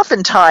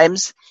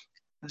oftentimes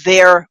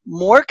they're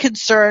more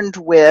concerned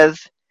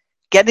with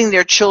getting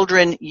their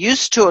children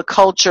used to a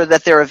culture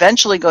that they're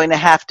eventually going to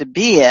have to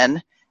be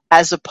in,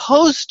 as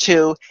opposed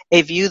to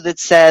a view that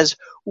says,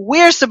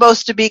 we're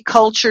supposed to be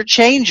culture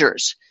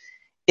changers.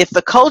 If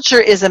the culture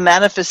is a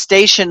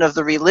manifestation of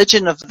the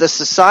religion of the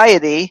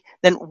society,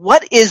 then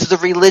what is the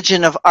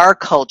religion of our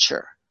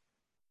culture?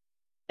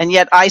 And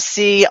yet I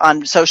see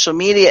on social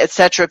media,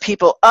 etc.,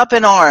 people up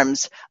in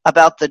arms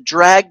about the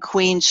drag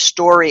queen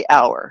story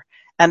hour,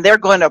 and they're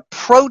going to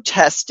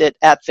protest it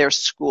at their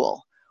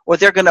school, or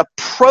they're going to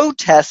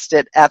protest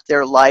it at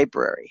their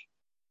library.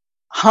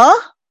 Huh?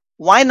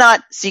 Why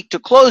not seek to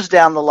close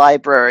down the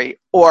library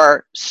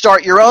or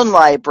start your own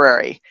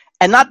library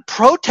and not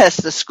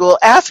protest the school?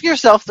 Ask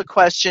yourself the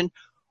question,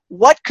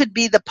 what could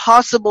be the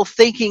possible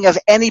thinking of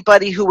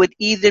anybody who would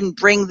even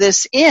bring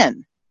this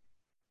in?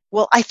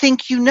 Well, I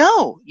think you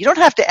know. You don't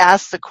have to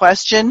ask the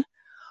question,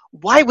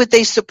 why would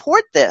they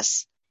support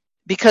this?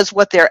 Because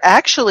what they're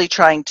actually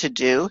trying to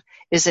do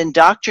is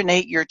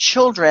indoctrinate your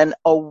children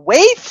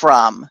away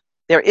from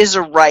there is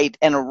a right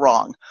and a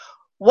wrong.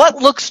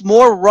 What looks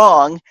more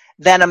wrong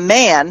than a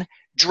man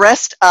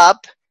dressed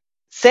up,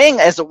 saying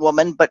as a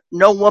woman, but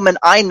no woman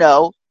I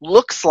know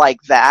looks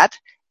like that?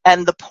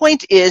 And the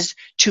point is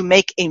to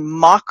make a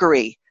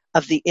mockery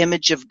of the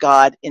image of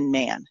God in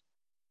man.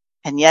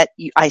 And yet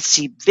I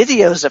see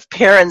videos of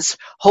parents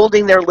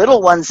holding their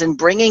little ones and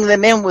bringing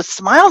them in with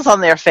smiles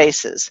on their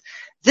faces.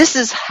 This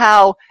is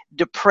how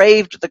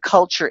depraved the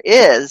culture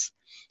is.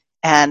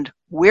 And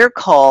we're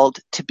called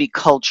to be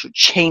culture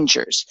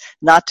changers,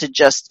 not to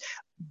just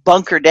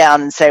bunker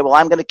down and say, well,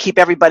 I'm going to keep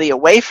everybody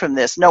away from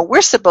this. No,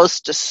 we're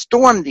supposed to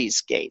storm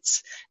these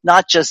gates,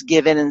 not just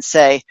give in and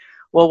say,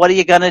 well, what are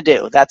you going to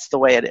do? That's the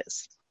way it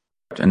is.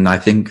 And I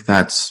think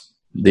that's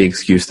the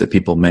excuse that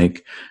people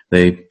make.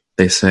 They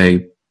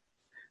say,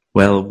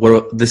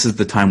 well, this is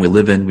the time we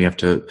live in. We have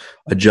to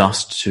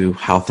adjust to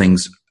how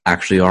things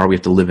actually are. We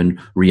have to live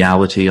in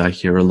reality, I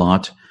hear a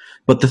lot.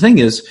 But the thing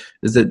is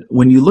that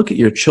when you look at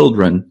your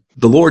children,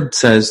 the Lord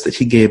says that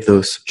he gave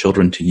those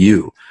children to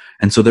you.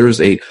 And so there is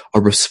a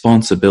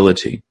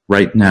responsibility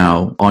right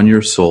now on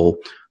your soul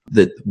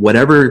that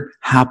whatever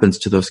happens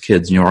to those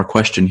kids, our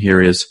question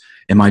here is,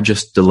 am I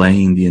just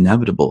delaying the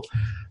inevitable?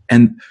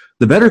 And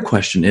the better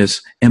question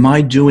is, am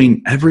I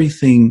doing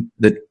everything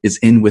that is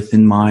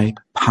within my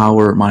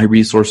power, my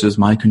resources,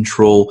 my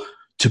control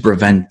to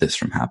prevent this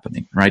from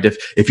happening, right?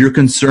 If your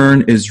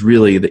concern is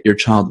really that your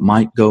child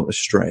might go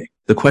astray,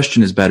 the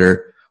question is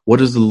better, what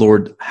does the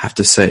Lord have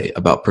to say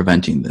about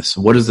preventing this?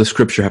 What does the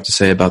scripture have to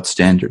say about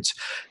standards?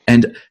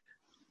 And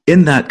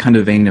in that kind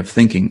of vein of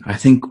thinking, I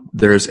think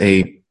there's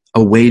a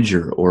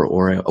wager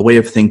or a way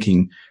of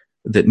thinking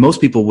that most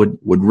people would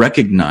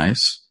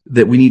recognize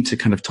that we need to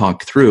kind of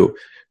talk through,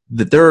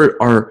 that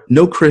there are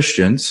no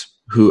Christians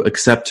who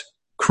accept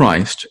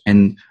Christ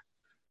and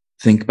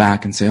think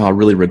back and say, oh, I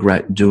really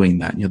regret doing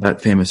that. That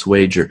famous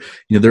wager.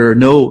 There are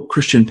no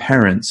Christian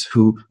parents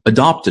who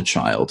adopt a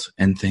child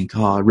and think,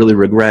 oh, I really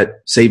regret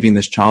saving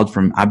this child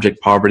from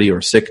abject poverty or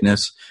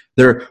sickness.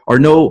 There are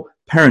no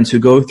parents who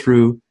go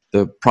through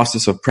the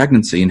process of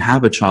pregnancy and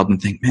have a child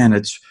and think, man,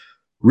 it's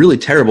really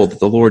terrible that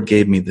the Lord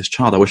gave me this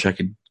child. I wish I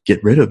could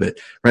get rid of it.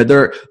 Right?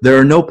 There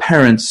are no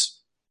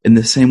parents in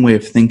the same way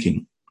of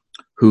thinking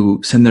who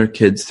send their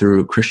kids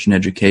through Christian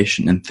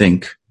education and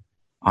think,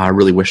 I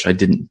really wish I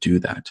didn't do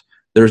that.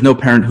 There's no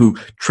parent who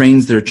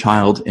trains their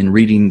child in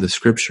reading the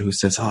scripture who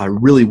says, I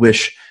really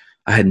wish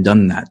I hadn't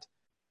done that.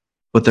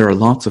 But there are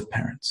lots of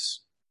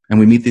parents. And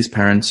we meet these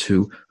parents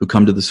who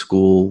come to the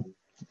school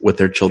with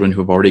their children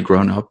who have already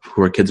grown up,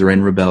 who are kids are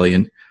in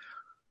rebellion,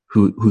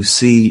 who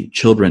see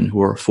children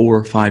who are 4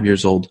 or 5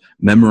 years old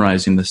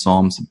memorizing the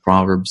Psalms and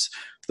Proverbs,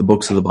 the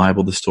books of the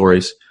Bible, the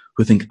stories,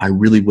 who think, I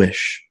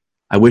wish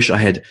I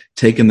had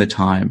taken the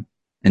time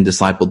and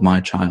discipled my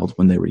child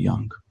when they were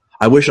young.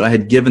 I wish I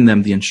had given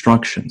them the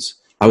instructions.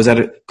 I was at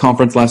a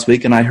conference last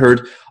week and I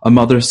heard a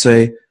mother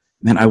say,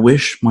 man, I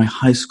wish my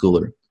high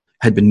schooler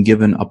had been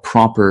given a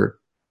proper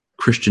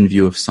Christian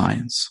view of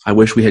science. I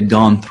wish we had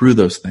gone through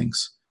those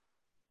things.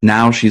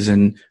 Now she's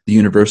in the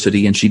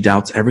university and she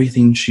doubts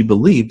everything she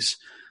believes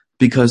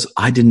because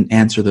I didn't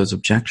answer those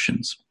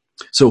objections.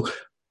 So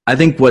I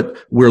think what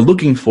we're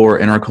looking for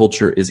in our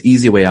culture is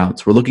easy way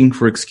outs. We're looking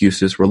for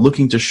excuses. We're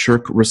looking to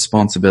shirk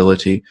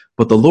responsibility.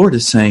 But the Lord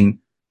is saying,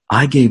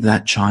 I gave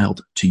that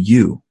child to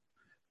you.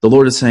 The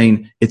Lord is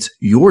saying, it's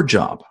your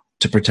job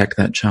to protect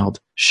that child.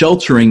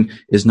 Sheltering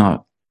is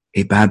not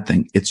a bad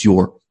thing. It's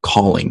your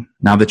calling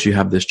now that you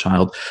have this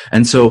child.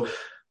 And so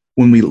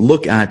when we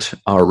look at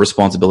our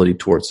responsibility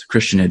towards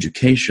Christian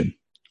education,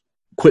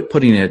 quit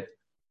putting it,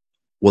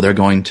 well, they're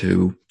going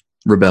to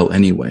rebel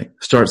anyway.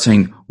 Start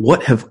saying,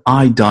 what have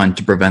I done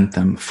to prevent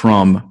them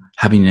from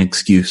having an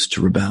excuse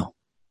to rebel?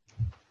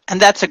 And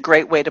that's a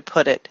great way to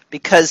put it,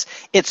 because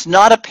it's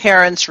not a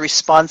parent's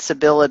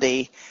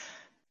responsibility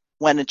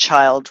when a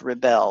child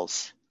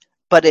rebels.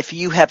 But if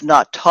you have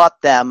not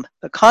taught them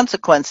the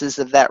consequences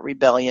of that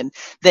rebellion,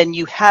 then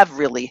you have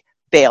really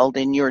failed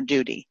in your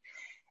duty.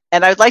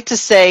 And I'd like to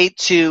say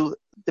to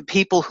the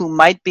people who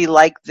might be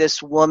like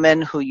this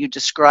woman who you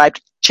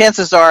described,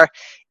 chances are,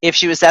 if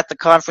she was at the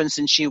conference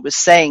and she was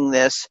saying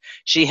this,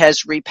 she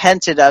has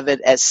repented of it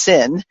as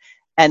sin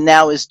and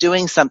now is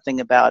doing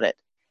something about it.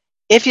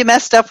 If you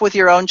messed up with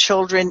your own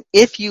children,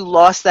 if you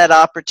lost that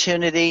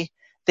opportunity,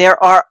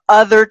 there are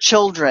other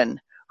children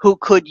who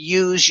could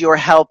use your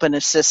help and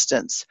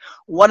assistance.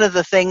 One of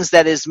the things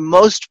that is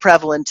most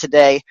prevalent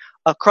today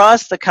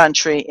across the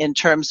country in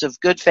terms of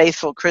good,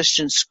 faithful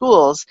Christian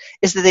schools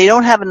is that they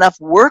don't have enough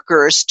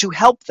workers to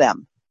help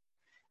them,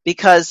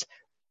 because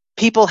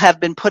people have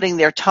been putting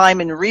their time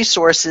and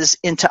resources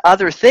into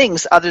other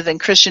things other than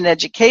Christian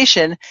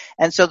education.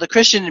 And so the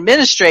Christian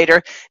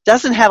administrator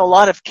doesn't have a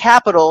lot of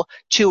capital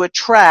to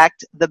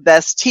attract the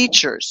best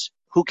teachers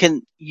who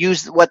can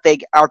use what they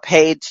are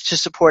paid to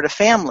support a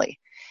family.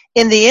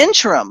 In the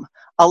interim,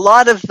 a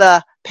lot of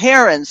the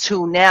parents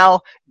who now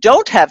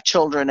don't have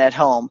children at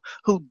home,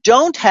 who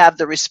don't have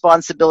the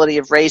responsibility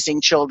of raising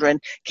children,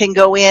 can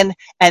go in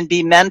and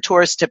be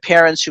mentors to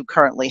parents who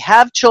currently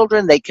have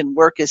children. They can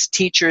work as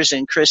teachers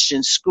in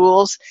Christian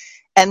schools.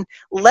 And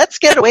let's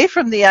get away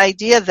from the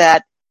idea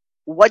that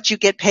what you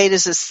get paid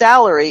as a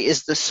salary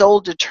is the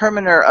sole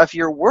determiner of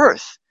your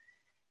worth.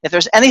 If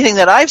there's anything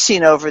that I've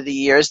seen over the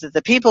years, that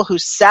the people who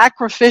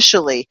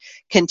sacrificially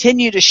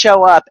continue to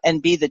show up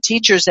and be the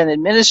teachers and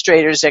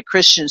administrators at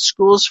Christian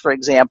schools, for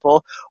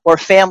example, or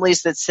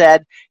families that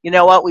said, you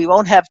know what, we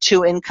won't have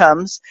two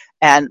incomes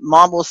and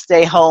mom will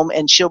stay home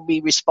and she'll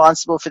be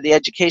responsible for the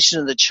education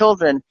of the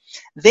children,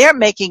 they're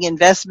making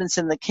investments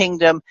in the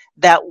kingdom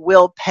that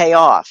will pay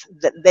off.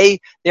 That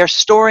they're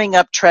storing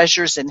up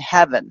treasures in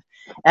heaven.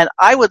 And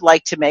I would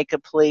like to make a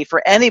plea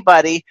for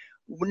anybody,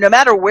 no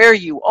matter where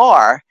you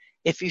are,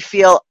 if you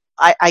feel,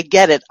 I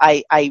get it,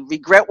 I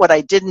regret what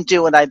I didn't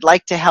do and I'd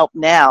like to help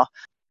now,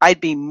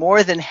 I'd be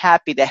more than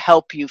happy to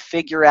help you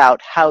figure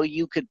out how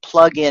you could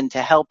plug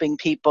into helping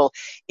people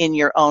in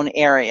your own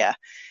area.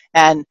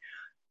 And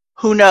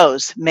who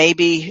knows,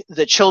 maybe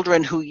the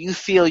children who you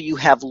feel you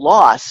have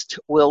lost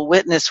will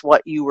witness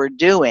what you were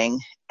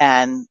doing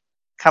and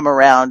come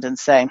around and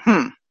say,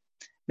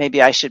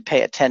 maybe I should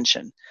pay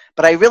attention.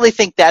 But I really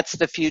think that's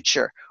the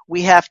future.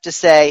 We have to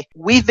say,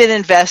 we've been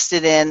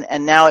invested in,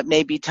 and now it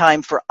may be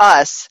time for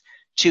us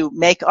to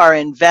make our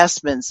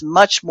investments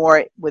much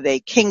more with a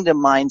kingdom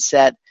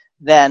mindset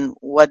than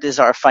what is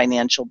our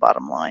financial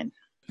bottom line.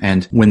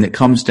 And when it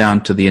comes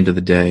down to the end of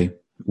the day,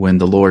 when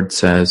the Lord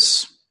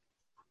says,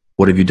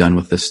 what have you done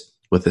with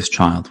this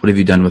child? What have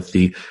you done with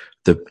the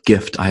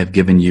gift I have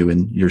given you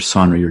and your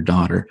son or your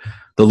daughter?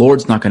 The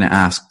Lord's not going to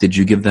ask, did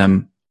you give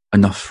them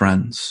enough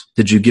friends?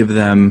 Did you give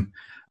them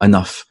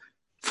enough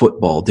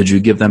football? Did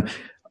you give them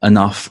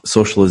enough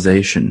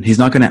socialization? He's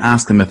not going to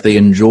ask them if they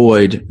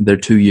enjoyed their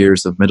 2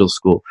 years of middle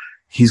school.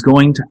 He's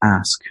going to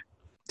ask,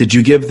 did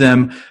you give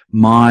them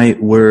my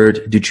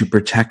word? Did you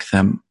protect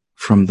them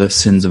from the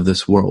sins of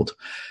this world?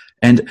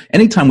 And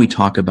anytime we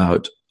talk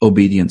about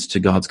obedience to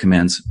God's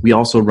commands, we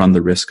also run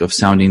the risk of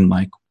sounding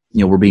like,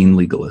 we're being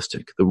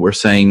legalistic. That we're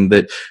saying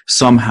that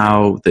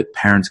somehow that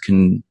parents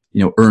can,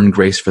 earn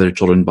grace for their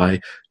children by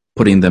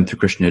putting them through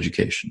Christian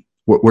education.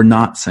 We're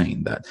not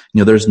saying that.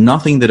 There's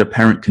nothing that a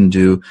parent can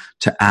do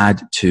to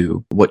add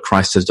to what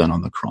Christ has done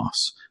on the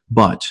cross.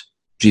 But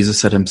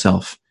Jesus said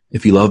himself,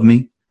 if you love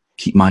me,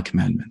 keep my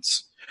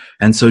commandments.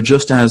 And so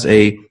just as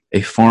a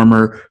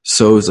farmer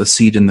sows a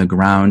seed in the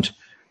ground,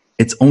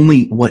 it's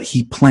only what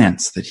he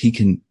plants that he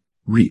can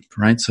reap,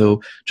 right?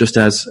 So just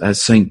as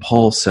St.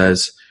 Paul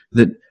says,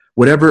 that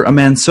whatever a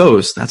man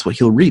sows, that's what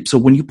he'll reap. So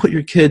when you put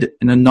your kid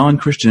in a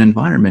non-Christian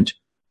environment,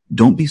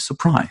 don't be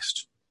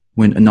surprised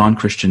when a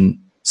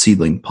non-Christian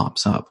seedling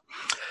pops up.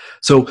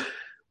 So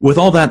with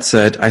all that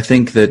said, I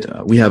think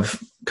that we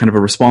have kind of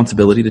a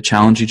responsibility to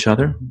challenge each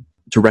other,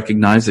 to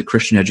recognize that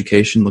Christian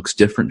education looks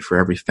different for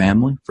every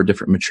family, for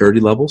different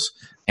maturity levels.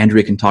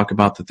 Andrea can talk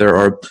about that there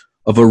are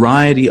a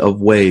variety of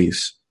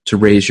ways to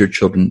raise your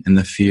children in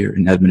the fear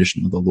and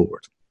admonition of the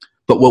Lord.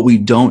 But what we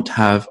don't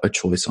have a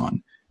choice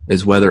on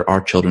is whether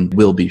our children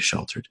will be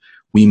sheltered.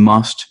 We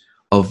must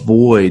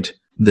avoid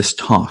this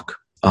talk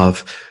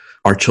of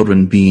our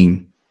children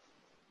being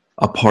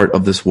a part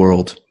of this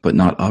world, but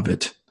not of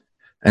it,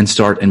 and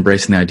start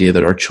embracing the idea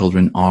that our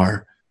children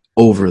are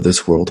over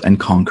this world and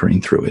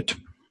conquering through it.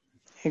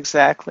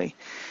 Exactly.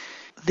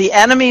 The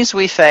enemies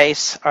we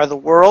face are the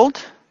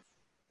world,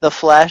 the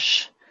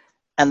flesh,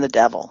 and the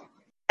devil.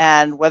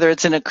 And whether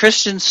it's in a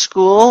Christian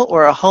school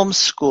or a home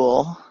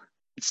school,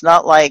 it's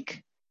not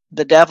like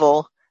the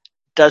devil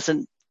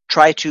doesn't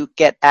try to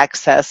get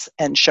access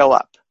and show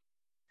up.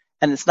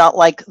 And it's not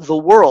like the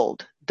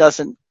world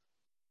doesn't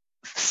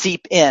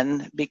seep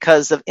in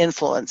because of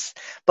influence.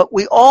 But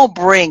we all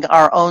bring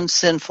our own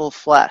sinful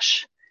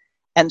flesh.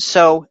 And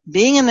so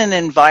being in an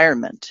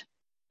environment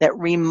that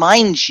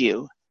reminds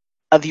you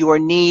of your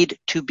need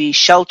to be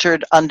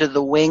sheltered under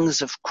the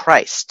wings of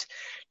Christ,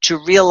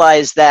 to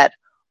realize that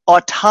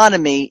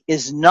autonomy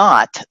is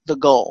not the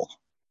goal,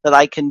 that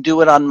I can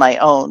do it on my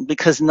own,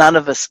 because none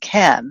of us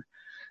can.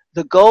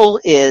 The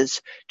goal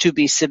is to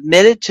be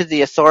submitted to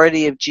the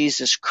authority of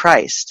Jesus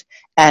Christ,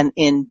 and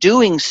in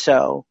doing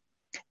so,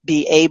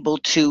 be able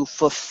to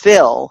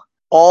fulfill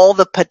all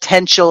the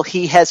potential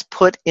he has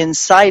put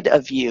inside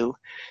of you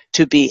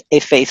to be a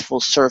faithful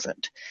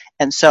servant.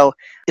 And so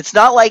it's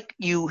not like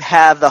you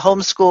have the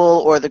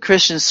homeschool or the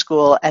Christian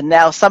school and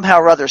now somehow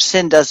or other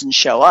sin doesn't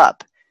show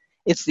up.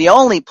 It's the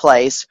only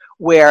place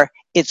where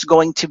it's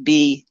going to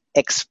be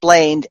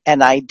explained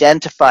and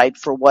identified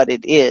for what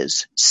it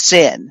is,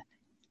 sin,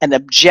 an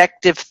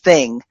objective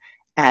thing.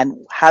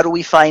 And how do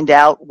we find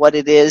out what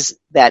it is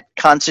that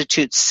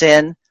constitutes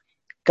sin?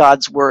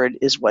 God's word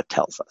is what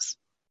tells us.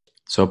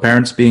 So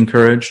parents, be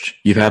encouraged.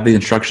 You have the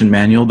instruction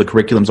manual. The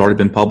curriculum's already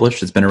been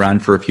published. It's been around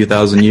for a few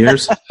thousand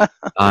years.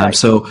 Right.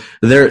 So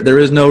there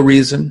is no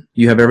reason.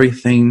 You have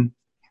everything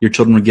your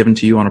children were given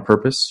to you on a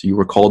purpose. You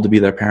were called to be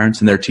their parents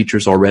and their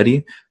teachers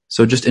already.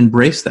 So just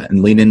embrace that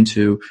and lean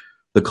into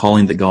the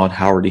calling that God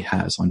already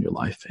has on your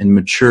life, and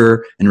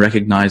mature and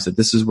recognize that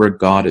this is where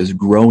God is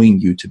growing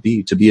you to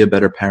be a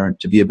better parent,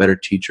 to be a better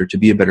teacher, to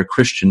be a better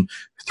Christian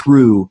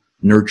through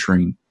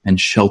nurturing and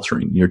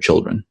sheltering your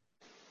children.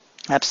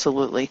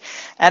 Absolutely.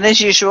 And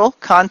as usual,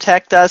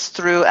 contact us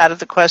through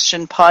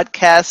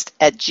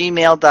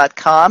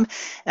outofthequestionpodcast@gmail.com.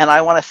 And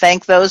I want to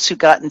thank those who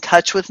got in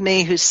touch with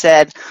me who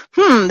said,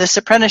 this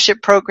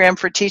apprenticeship program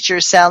for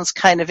teachers sounds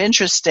kind of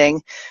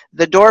interesting.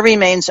 The door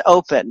remains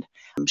open.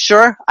 I'm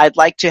sure I'd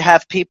like to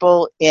have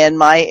people in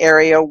my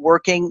area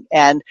working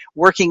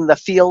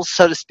the fields,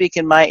 so to speak,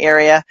 in my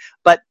area.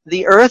 But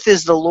the earth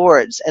is the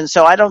Lord's. And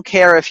so I don't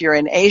care if you're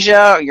in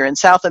Asia or you're in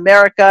South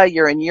America,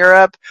 you're in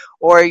Europe,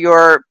 or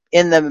you're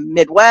in the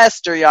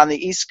Midwest or you're on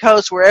the East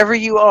Coast, wherever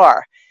you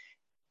are.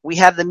 We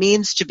have the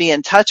means to be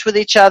in touch with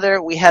each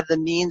other. We have the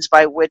means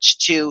by which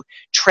to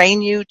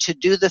train you to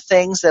do the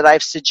things that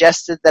I've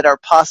suggested that are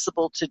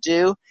possible to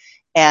do.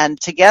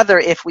 And together,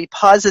 if we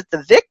posit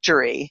the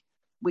victory,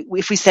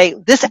 if we say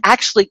this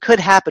actually could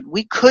happen,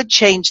 we could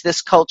change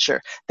this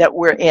culture that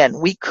we're in.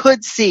 We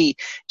could see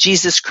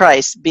Jesus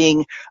Christ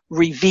being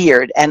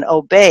revered and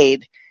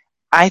obeyed.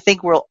 I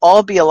think we'll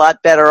all be a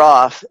lot better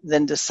off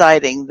than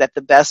deciding that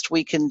the best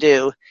we can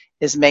do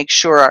is make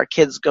sure our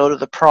kids go to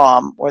the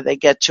prom or they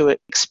get to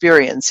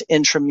experience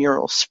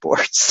intramural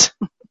sports.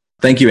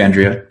 Thank you,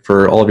 Andrea,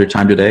 for all of your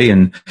time today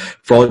and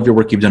for all of your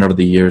work you've done over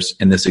the years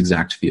in this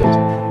exact field.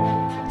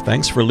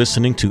 Thanks for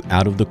listening to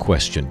Out of the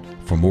Question.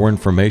 For more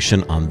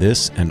information on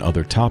this and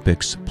other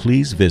topics,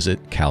 please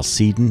visit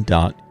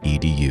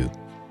chalcedon.edu.